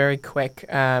have a very quick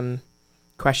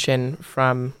question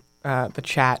from the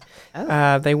chat.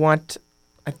 They want,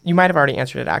 you might have already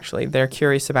answered it actually. They're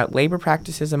curious about labor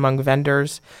practices among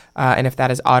vendors and if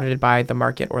that is audited by the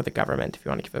market or the government, if you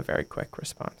want to give a very quick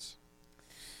response.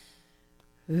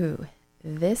 Ooh,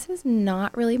 this is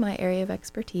not really my area of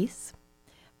expertise.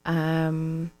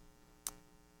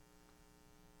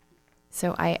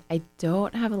 So I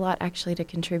don't have a lot actually to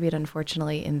contribute,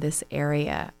 unfortunately, in this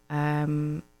area.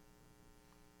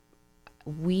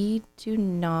 We do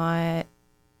not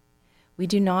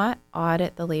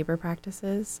audit the labor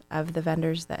practices of the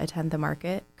vendors that attend the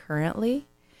market currently.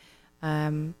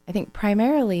 I think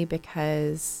primarily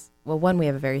because, well, one, we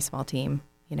have a very small team.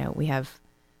 We have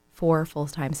 4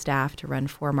 full-time staff to run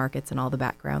 4 markets and all the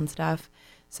background stuff.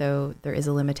 So there is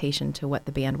a limitation to what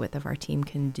the bandwidth of our team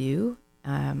can do.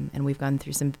 And we've gone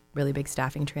through some really big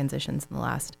staffing transitions in the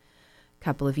last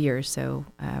couple of years. So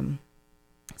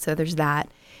there's that.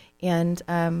 And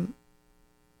I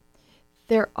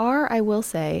will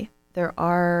say, there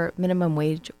are minimum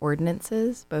wage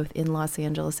ordinances, both in Los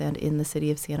Angeles and in the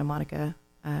City of Santa Monica.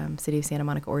 City of Santa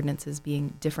Monica ordinances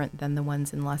being different than the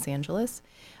ones in Los Angeles.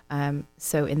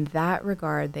 So in that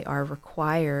regard, they are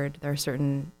required. There are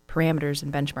certain parameters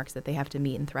and benchmarks that they have to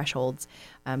meet and thresholds,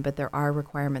 but there are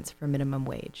requirements for minimum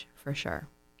wage for sure.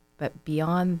 But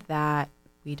beyond that,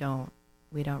 we don't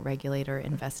regulate or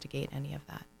investigate any of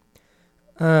that.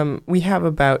 We have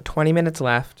about 20 minutes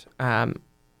left.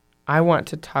 I want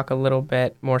to talk a little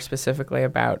bit more specifically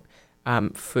about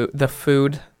food.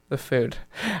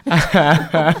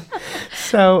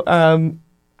 So,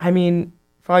 I mean,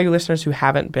 for all you listeners who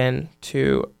haven't been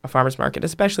to a farmer's market,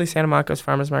 especially Santa Monica's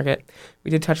farmer's market, we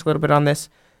did touch a little bit on this.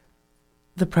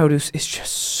 The produce is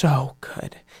just so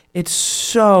good. It's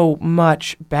so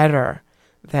much better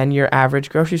than your average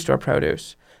grocery store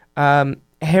produce.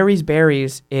 Harry's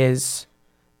Berries is,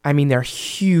 I mean, they're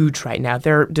huge right now.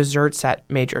 They're desserts at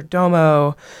Major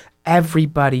Domo.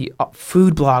 Everybody,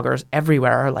 food bloggers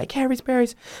everywhere are like, Harry's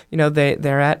Berries.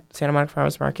 They're at Santa Monica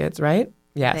Farmers Markets, right?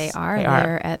 Yes, they are.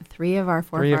 They're at 3 of our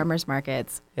 4 farmers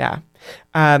markets. Yeah.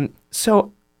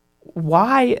 So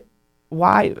why,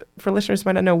 for listeners who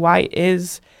might not know, why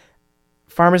is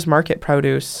farmers market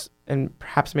produce, and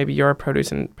perhaps maybe your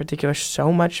produce in particular,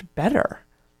 so much better?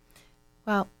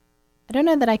 Well, I don't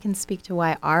know that I can speak to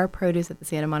why our produce at the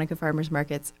Santa Monica farmers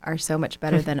markets are so much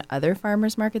better than other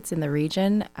farmers markets in the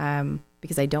region,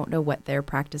 because I don't know what their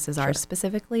practices are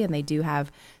specifically, and they do have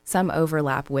some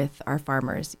overlap with our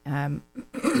farmers. I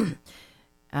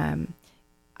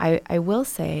will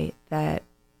say that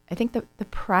I think the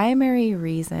primary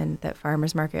reason that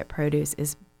farmers market produce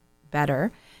is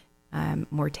better,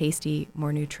 more tasty,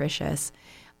 more nutritious,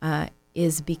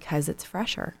 is because it's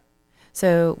fresher.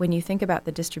 So when you think about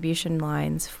the distribution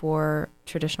lines for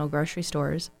traditional grocery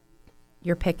stores,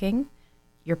 you're picking,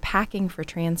 you're packing for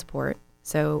transport.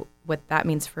 So what that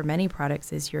means for many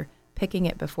products is you're picking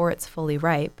it before it's fully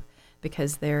ripe,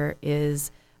 because there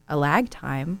is a lag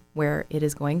time where it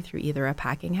is going through either a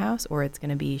packing house or it's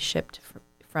going to be shipped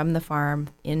from the farm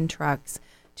in trucks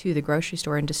to the grocery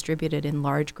store and distributed in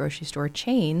large grocery store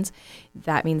chains.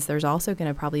 That means there's also going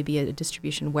to probably be a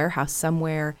distribution warehouse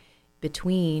somewhere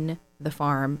between the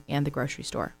farm and the grocery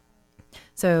store.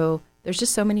 So there's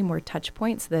just so many more touch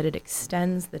points that it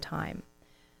extends the time.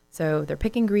 So they're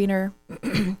picking greener.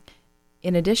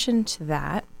 In addition to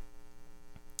that,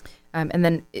 and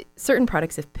then certain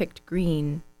products, if picked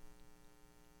green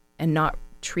and not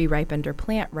tree ripened or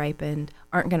plant ripened,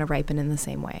 aren't going to ripen in the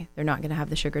same way. They're not going to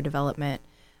have the sugar development.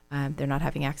 They're not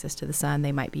having access to the sun.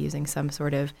 They might be using some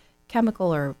sort of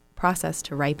chemical or process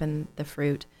to ripen the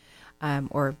fruit,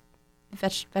 or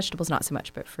vegetables not so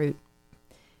much, but fruit.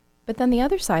 But then the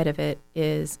other side of it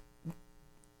is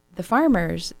the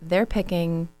farmers, they're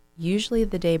picking usually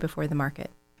the day before the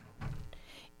market.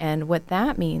 And what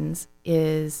that means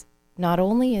is not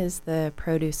only is the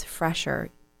produce fresher,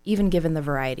 even given the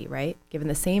variety, right? Given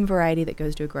the same variety that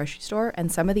goes to a grocery store,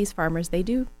 and some of these farmers, they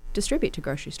do distribute to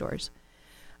grocery stores,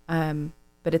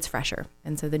 but it's fresher.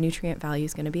 And so the nutrient value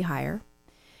is going to be higher,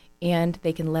 and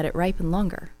they can let it ripen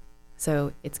longer.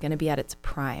 So it's going to be at its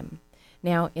prime.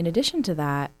 Now, in addition to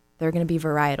that, there are going to be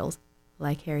varietals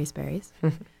like Harry's Berries,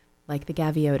 like the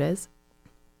Gaviotas,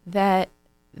 that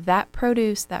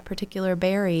produce, that particular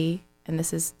berry, and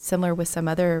this is similar with some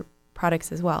other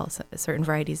products as well, so certain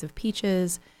varieties of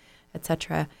peaches,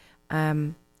 etc.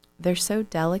 They're so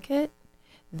delicate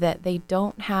that they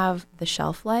don't have the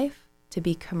shelf life to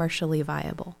be commercially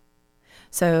viable.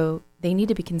 So they need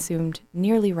to be consumed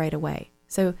nearly right away.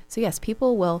 So yes,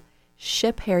 people will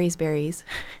ship Harry's berries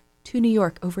to New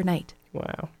York overnight.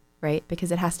 Wow. Right?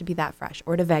 Because it has to be that fresh,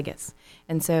 or to Vegas.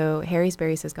 And so Harry's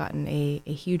Berries has gotten a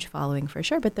huge following for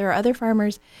sure. But there are other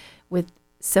farmers with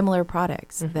similar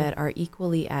products that are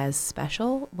equally as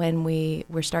special when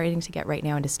we're starting to get right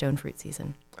now into stone fruit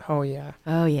season. Oh, yeah.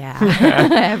 Oh, yeah.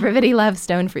 Everybody loves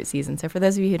stone fruit season. So for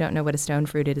those of you who don't know what a stone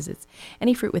fruit is, it's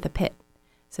any fruit with a pit.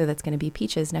 So that's going to be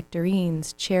peaches,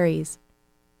 nectarines, cherries.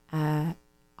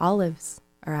 Olives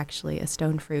are actually a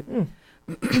stone fruit.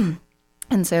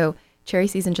 And so cherry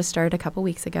season just started a couple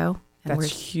weeks ago. And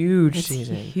That's huge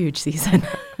season. Huge season.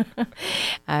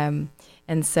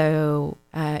 And so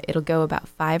it'll go about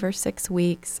 5 or 6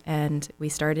 weeks. And we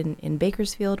start in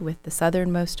Bakersfield with the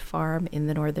southernmost farm in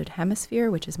the Northern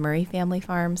Hemisphere, which is Murray Family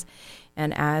Farms.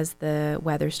 And as the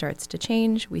weather starts to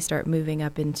change, we start moving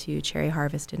up into cherry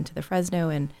harvest into the Fresno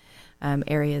and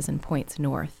areas and points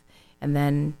north. And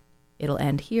then it'll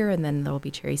end here, and then there'll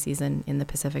be cherry season in the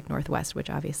Pacific Northwest, which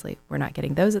obviously we're not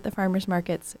getting those at the farmers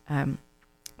markets.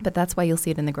 But that's why you'll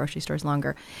see it in the grocery stores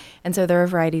longer. And so there are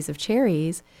varieties of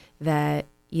cherries that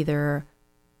either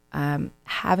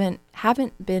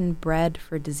haven't been bred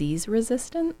for disease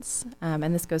resistance,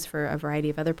 and this goes for a variety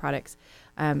of other products.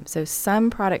 So some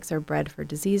products are bred for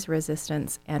disease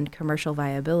resistance and commercial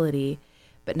viability,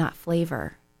 but not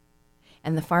flavor.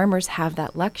 And the farmers have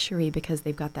that luxury because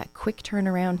they've got that quick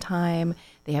turnaround time.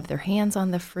 They have their hands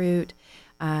on the fruit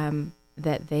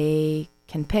that they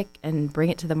can pick and bring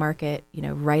it to the market,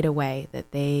 right away.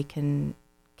 That they can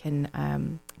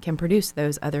produce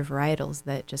those other varietals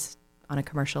that just on a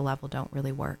commercial level don't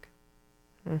really work.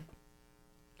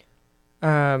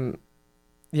 Yeah,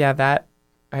 that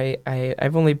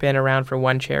I've only been around for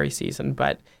one cherry season,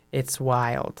 but it's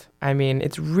wild. I mean,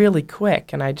 it's really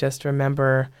quick, and I just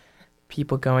remember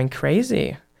people going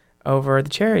crazy over the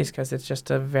cherries because it's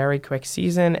just a very quick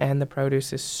season and the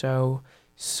produce is so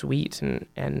sweet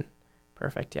and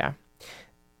perfect. Yeah.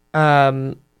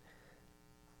 A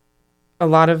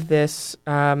lot of these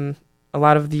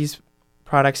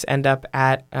products end up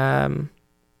at,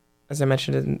 as I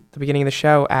mentioned in the beginning of the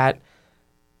show, at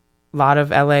a lot of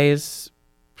LA's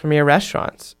premier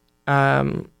restaurants.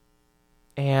 And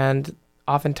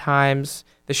oftentimes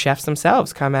the chefs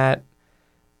themselves come at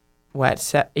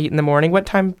 8 in the morning. What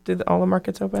time did all the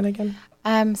markets open again?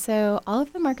 So all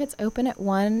of the markets open at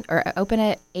 1 or open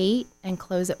at 8 and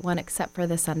close at 1, except for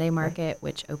the Sunday market,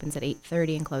 which opens at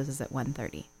 8:30 and closes at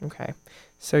 1:30. Okay.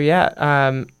 So yeah,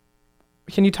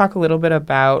 can you talk a little bit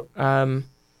about the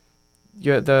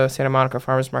Santa Monica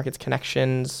Farmers Market's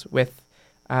connections with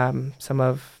some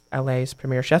of LA's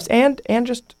premier chefs and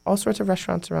just all sorts of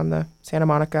restaurants around the Santa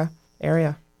Monica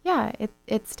area? Yeah,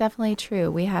 it's definitely true.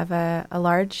 We have a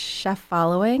large chef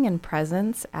following and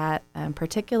presence at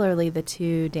particularly the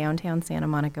 2 downtown Santa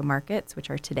Monica markets,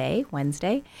 which are today,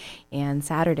 Wednesday, and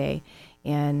Saturday.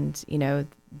 And,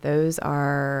 those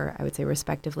are, I would say,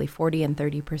 respectively 40 and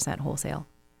 30% wholesale,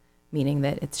 meaning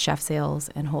that it's chef sales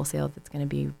and wholesale that's going to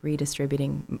be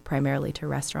redistributing primarily to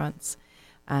restaurants.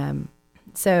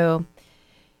 So,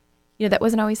 that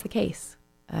wasn't always the case.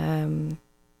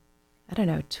 I don't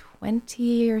know,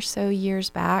 20 or so years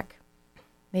back,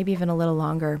 maybe even a little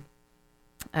longer,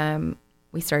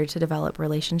 we started to develop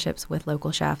relationships with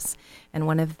local chefs. And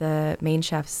one of the main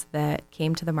chefs that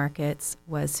came to the markets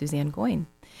was Suzanne Goyne.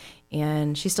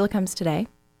 And she still comes today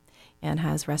and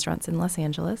has restaurants in Los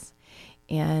Angeles.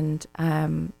 And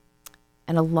a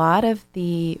lot of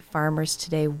the farmers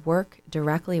today work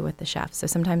directly with the chefs. So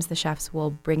sometimes the chefs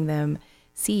will bring them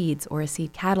seeds or a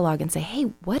seed catalog and say, hey,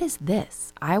 what is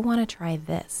this? I want to try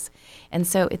this. And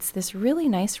so it's this really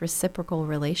nice reciprocal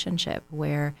relationship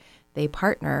where they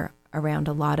partner around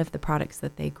a lot of the products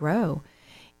that they grow.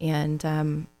 And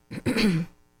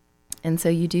and so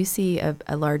you do see a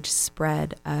large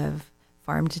spread of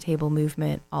farm-to-table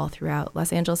movement all throughout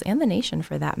Los Angeles and the nation,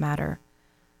 for that matter.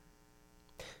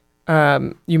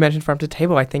 You mentioned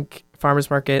farm-to-table. I think farmers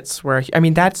markets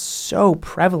that's so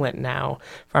prevalent now,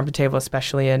 farm-to-table,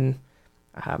 especially in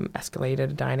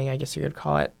escalated dining, I guess you could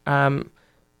call it. Can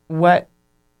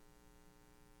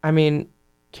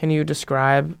you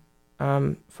describe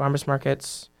farmers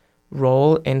markets'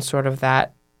 role in sort of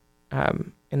that,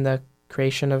 in the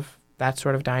creation of that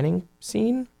sort of dining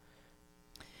scene?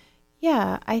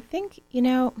 Yeah, I think,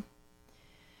 when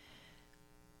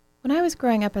I was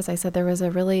growing up, as I said, there was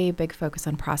a really big focus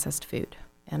on processed food.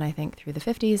 And I think through the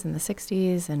 50s and the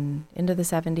 60s and into the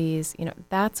 70s,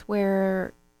 that's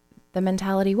where the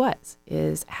mentality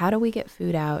is how do we get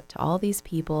food out to all these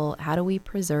people? How do we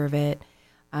preserve it?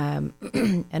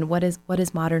 And what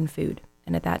is modern food?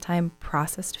 And at that time,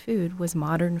 processed food was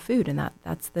modern food, and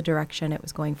that's the direction it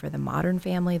was going for, the modern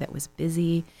family that was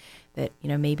busy, that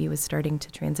maybe was starting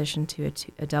to transition to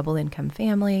a double income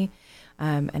family.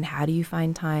 And how do you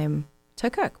find time to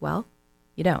cook? Well,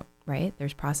 you don't, right?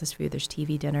 There's processed food, there's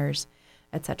TV dinners,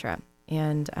 etc.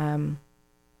 And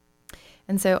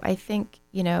so I think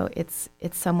it's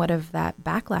somewhat of that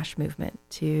backlash movement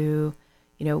to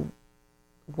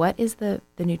what is the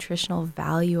nutritional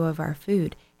value of our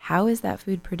food? How is that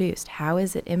food produced? How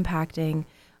is it impacting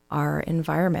our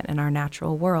environment and our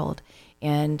natural world?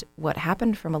 And what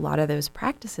happened from a lot of those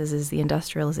practices is the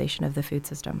industrialization of the food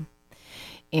system.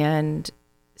 And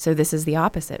so this is the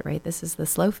opposite, right? This is the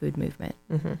slow food movement.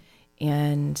 Mm-hmm.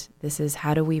 And this is,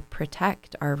 how do we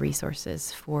protect our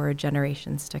resources for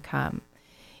generations to come?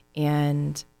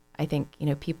 And I think,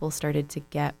 people started to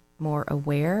get more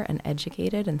aware and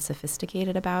educated and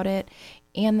sophisticated about it,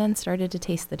 and then started to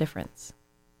taste the difference,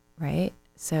 right?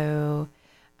 So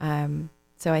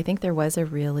I think there was a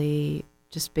really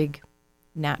just big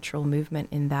natural movement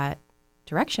in that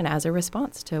direction as a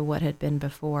response to what had been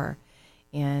before.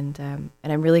 And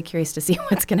I'm really curious to see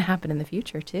what's going to happen in the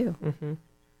future too.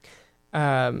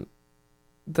 Mm-hmm.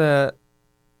 The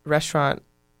restaurant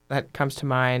that comes to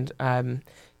mind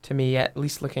to me, at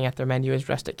least looking at their menu, is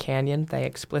Rustic Canyon. They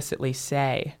explicitly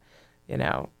say,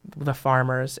 the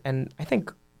farmers, and I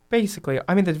think basically,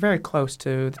 they're very close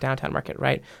to the downtown market,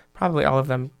 right? Probably all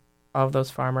of those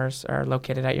farmers are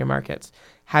located at your markets.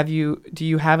 Do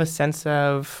you have a sense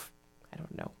of, I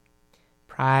don't know,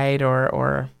 pride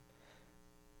or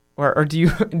do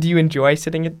you enjoy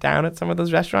sitting down at some of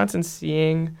those restaurants and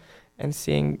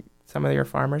seeing some of your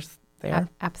farmers there?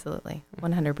 Absolutely,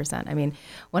 100%.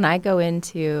 When I go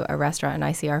into a restaurant and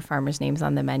I see our farmers' names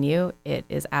on the menu, it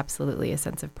is absolutely a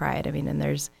sense of pride. And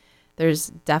there's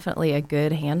definitely a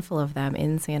good handful of them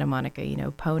in Santa Monica.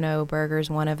 Pono Burger's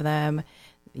one of them.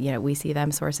 We see them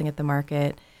sourcing at the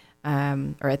market,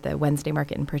 or at the Wednesday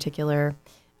market in particular.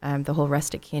 The whole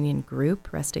Rustic Canyon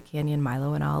group, Rustic Canyon,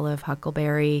 Milo and Olive,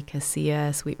 Huckleberry,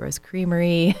 Cassia, Sweet Rose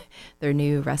Creamery, their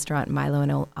new restaurant, Milo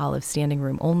and Olive, standing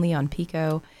room only on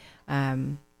Pico.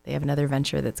 They have another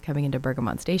venture that's coming into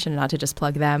Bergamont Station, not to just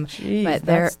plug them, Jeez, but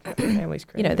they're, family's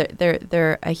crazy.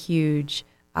 they're a huge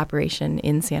operation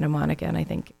in Santa Monica, and I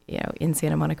think, in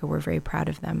Santa Monica, we're very proud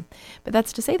of them. But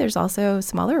that's to say there's also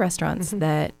smaller restaurants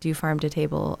that do farm to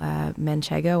table.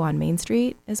 Manchego on Main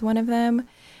Street is one of them.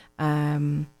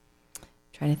 Trying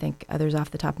to think others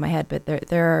off the top of my head, but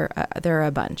there are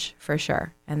a bunch for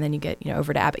sure. And then you get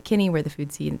over to Abbot Kinney, where the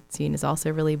food scene is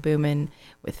also really booming,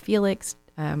 with Felix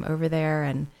over there.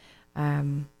 And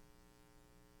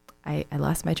I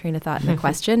lost my train of thought in the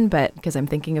question, but because I'm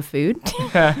thinking of food.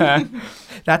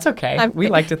 That's okay. We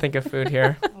like to think of food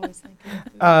here. Always thinking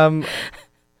of food.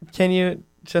 Can you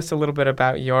just a little bit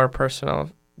about your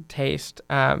personal taste?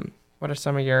 What are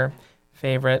some of your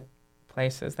favorite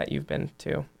places that you've been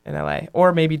to in LA,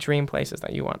 or maybe dream places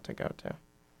that you want to go to?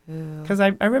 Because I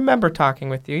remember talking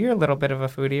with you. You're a little bit of a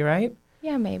foodie, right?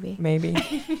 Yeah, maybe.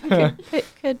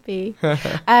 Could be.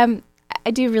 I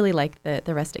do really like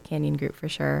the Rustic Canyon group for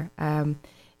sure.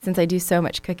 Since I do so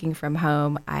much cooking from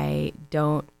home, I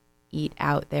don't eat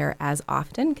out there as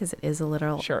often because it is a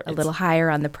little higher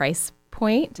on the price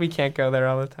point. We can't go there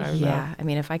all the time. Yeah, though.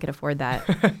 If I could afford that,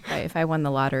 if I won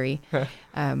the lottery.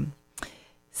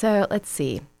 So let's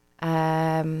see.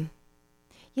 I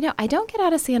don't get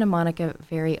out of Santa Monica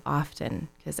very often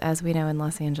because, as we know, in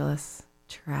Los Angeles,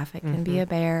 traffic can be a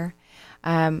bear.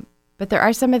 But there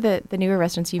are some of the newer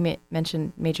restaurants. You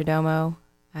mentioned Majordomo.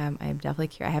 I'm definitely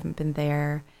curious. I haven't been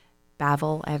there.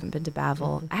 Bavel. I haven't been to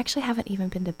Bavel. I actually haven't even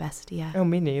been to Bestia. Oh,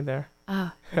 me neither.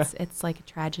 Oh, it's like a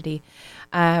tragedy.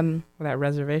 Well, that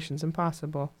reservation's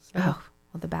impossible. So. Oh,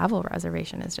 well, the Bavel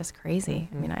reservation is just crazy.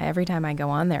 Every time I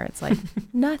go on there, it's like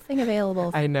nothing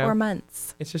available for 4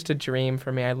 months. It's just a dream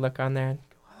for me. I look on there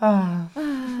and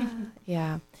go,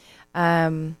 yeah.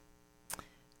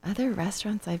 Other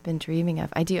restaurants I've been dreaming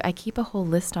of. I keep a whole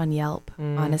list on Yelp.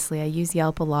 Honestly, I use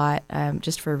Yelp a lot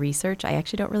just for research. I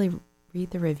actually don't really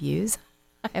read the reviews,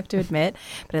 I have to admit,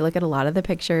 but I look at a lot of the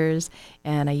pictures,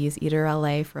 and I use Eater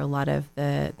LA for a lot of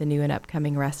the new and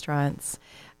upcoming restaurants.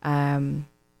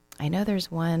 I know there's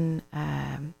one,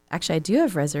 actually I do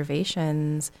have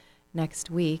reservations next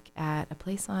week at a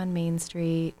place on Main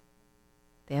Street.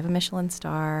 They have a Michelin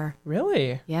star.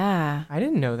 Really? Yeah. I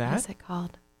didn't know that. What's it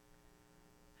called?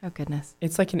 Oh, goodness.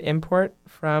 It's like an import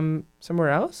from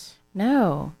somewhere else?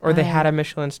 No. Or they had a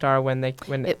Michelin star when they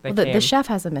came? The chef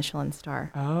has a Michelin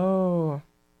star. Oh,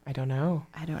 I don't know.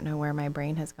 I don't know where my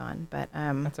brain has gone, but...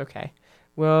 That's okay.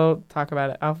 We'll talk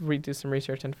about it. I'll do some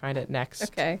research and find it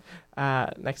next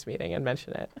meeting and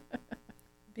mention it.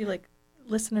 Be like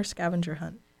listener scavenger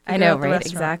hunt. I know, right?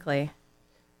 Exactly.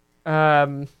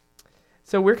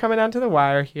 So we're coming down to the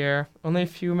wire here. Only a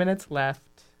few minutes left.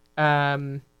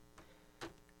 I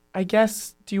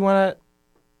guess, do you want to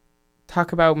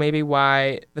talk about maybe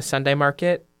why the Sunday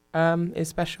market is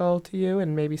special to you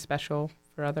and maybe special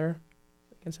for other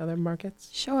markets?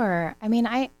 Sure. I mean,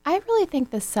 I really think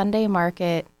the Sunday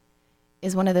market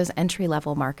is one of those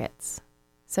entry-level markets.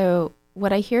 So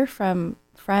what I hear from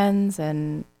friends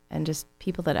and just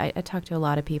people that I talk to, a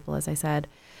lot of people, as I said,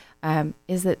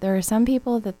 is that there are some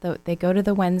people that they go to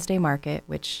the Wednesday market,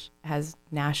 which has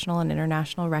national and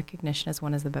international recognition as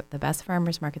one of the best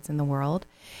farmers markets in the world,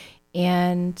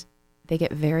 and they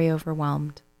get very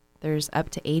overwhelmed. There's up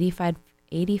to 85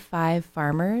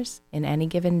 farmers in any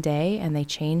given day, and they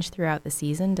change throughout the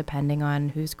season depending on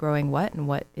who's growing what and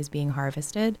what is being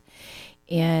harvested.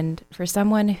 And for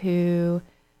someone who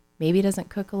maybe doesn't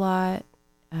cook a lot,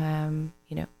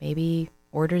 maybe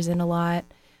orders in a lot,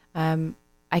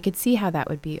 I could see how that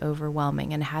would be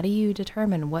overwhelming. And how do you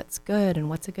determine what's good and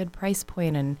what's a good price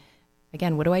point? And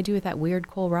again, what do I do with that weird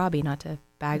kohlrabi? Not to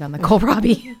bag on the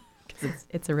kohlrabi, because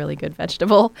it's a really good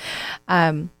vegetable.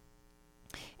 And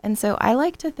so I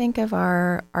like to think of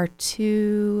our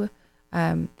two,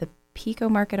 the Pico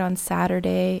market on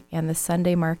Saturday and the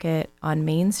Sunday market on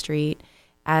Main Street,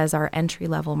 as our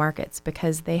entry-level markets,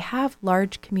 because they have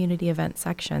large community event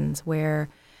sections where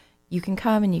you can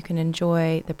come and you can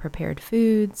enjoy the prepared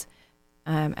foods.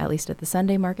 At least at the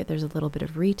Sunday market, there's a little bit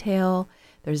of retail.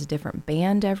 There's a different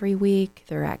band every week.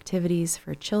 There are activities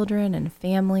for children and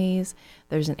families.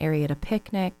 There's an area to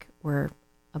picnic. We're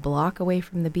a block away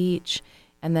from the beach.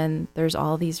 And then there's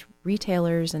all these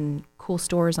retailers and cool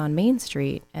stores on Main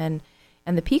Street. And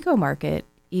the Pico market,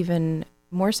 even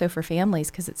more so for families,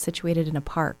 because it's situated in a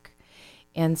park.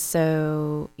 And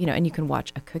so, and you can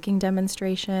watch a cooking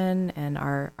demonstration. And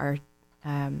our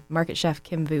market chef,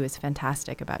 Kim Vu, is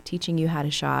fantastic about teaching you how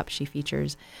to shop. She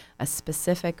features a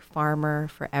specific farmer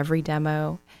for every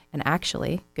demo. And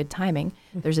actually, good timing,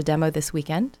 there's a demo this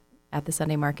weekend at the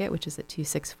Sunday market, which is at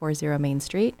 2640 Main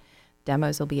Street.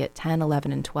 Demos will be at 10,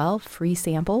 11, and 12. Free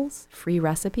samples, free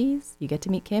recipes. You get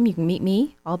to meet Kim. You can meet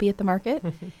me. I'll be at the market.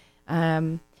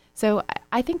 So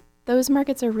I think those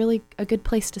markets are really a good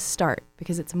place to start,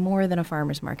 because it's more than a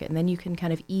farmer's market. And then you can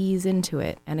kind of ease into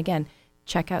it. And again,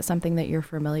 check out something that you're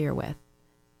familiar with.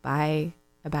 Buy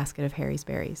a basket of Harry's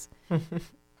berries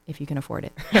if you can afford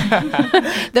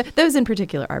it. Those in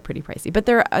particular are pretty pricey. But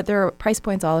there are price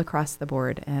points all across the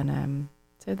board. And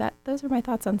so those are my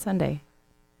thoughts on Sunday.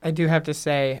 I do have to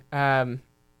say, on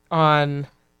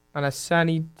a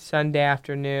sunny Sunday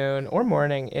afternoon or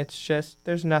morning, it's just,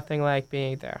 there's nothing like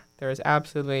being there. There is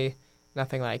absolutely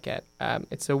nothing like it.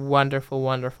 It's a wonderful,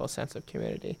 wonderful sense of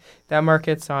community. That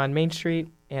market's on Main Street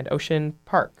and Ocean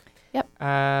Park. Yep.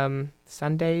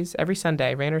 Sundays, every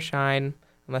Sunday, rain or shine,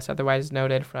 unless otherwise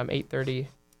noted, from 8:30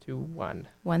 to 1.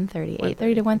 1:30,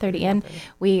 8:30 to 1:30. And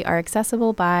we are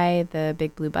accessible by the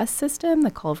Big Blue bus system,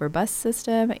 the Culver bus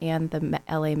system, and the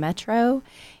LA Metro.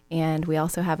 And we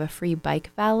also have a free bike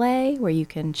valet where you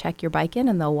can check your bike in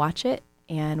and they'll watch it.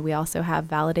 And we also have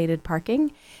validated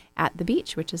parking at the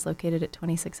beach, which is located at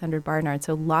 2600 Barnard.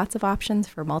 So lots of options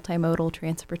for multimodal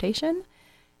transportation.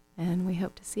 And we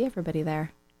hope to see everybody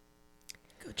there.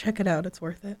 Go check it out. It's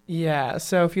worth it. Yeah.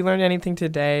 So if you learned anything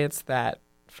today, it's that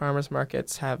farmers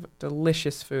markets have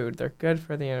delicious food. They're good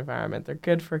for the environment. They're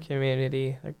good for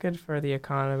community. They're good for the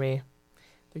economy.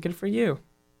 They're good for you.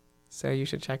 So you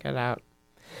should check it out.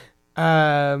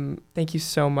 Thank you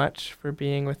so much for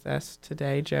being with us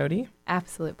today, Jodi.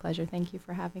 Absolute pleasure. Thank you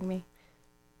for having me.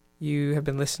 You have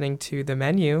been listening to The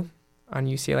Menu on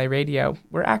UCLA Radio.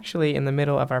 We're actually in the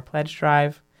middle of our pledge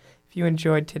drive. If you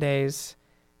enjoyed today's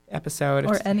episode.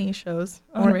 Or any shows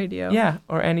on radio. Yeah,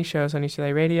 or any shows on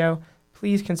UCLA Radio.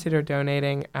 Please consider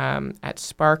donating at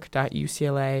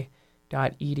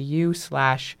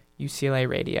spark.ucla.edu/UCLA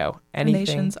Radio.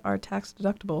 Donations are tax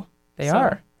deductible. They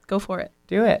are. Go for it.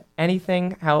 Do it.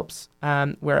 Anything helps.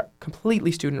 We're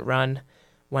completely student run,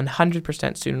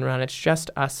 100% student run. It's just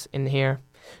us in here.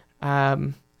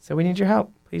 So we need your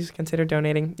help. Please consider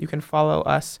donating. You can follow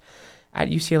us at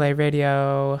UCLA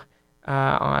Radio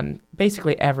on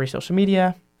basically every social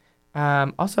media.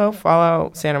 Also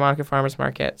follow Santa Monica Farmers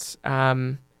Markets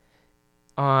on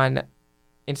Instagram,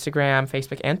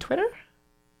 Facebook, and Twitter.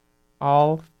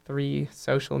 All 3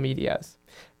 social medias.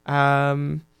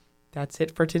 That's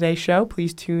it for today's show.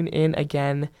 Please tune in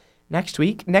again next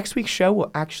week. Next week's show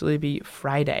will actually be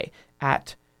Friday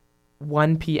at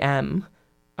 1 p.m.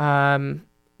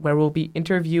 where we'll be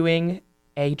interviewing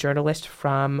a journalist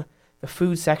from the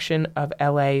food section of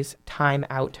LA's Time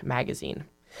Out magazine.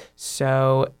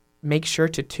 So make sure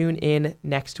to tune in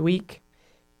next week.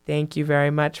 Thank you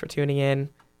very much for tuning in.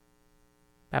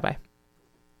 Bye-bye.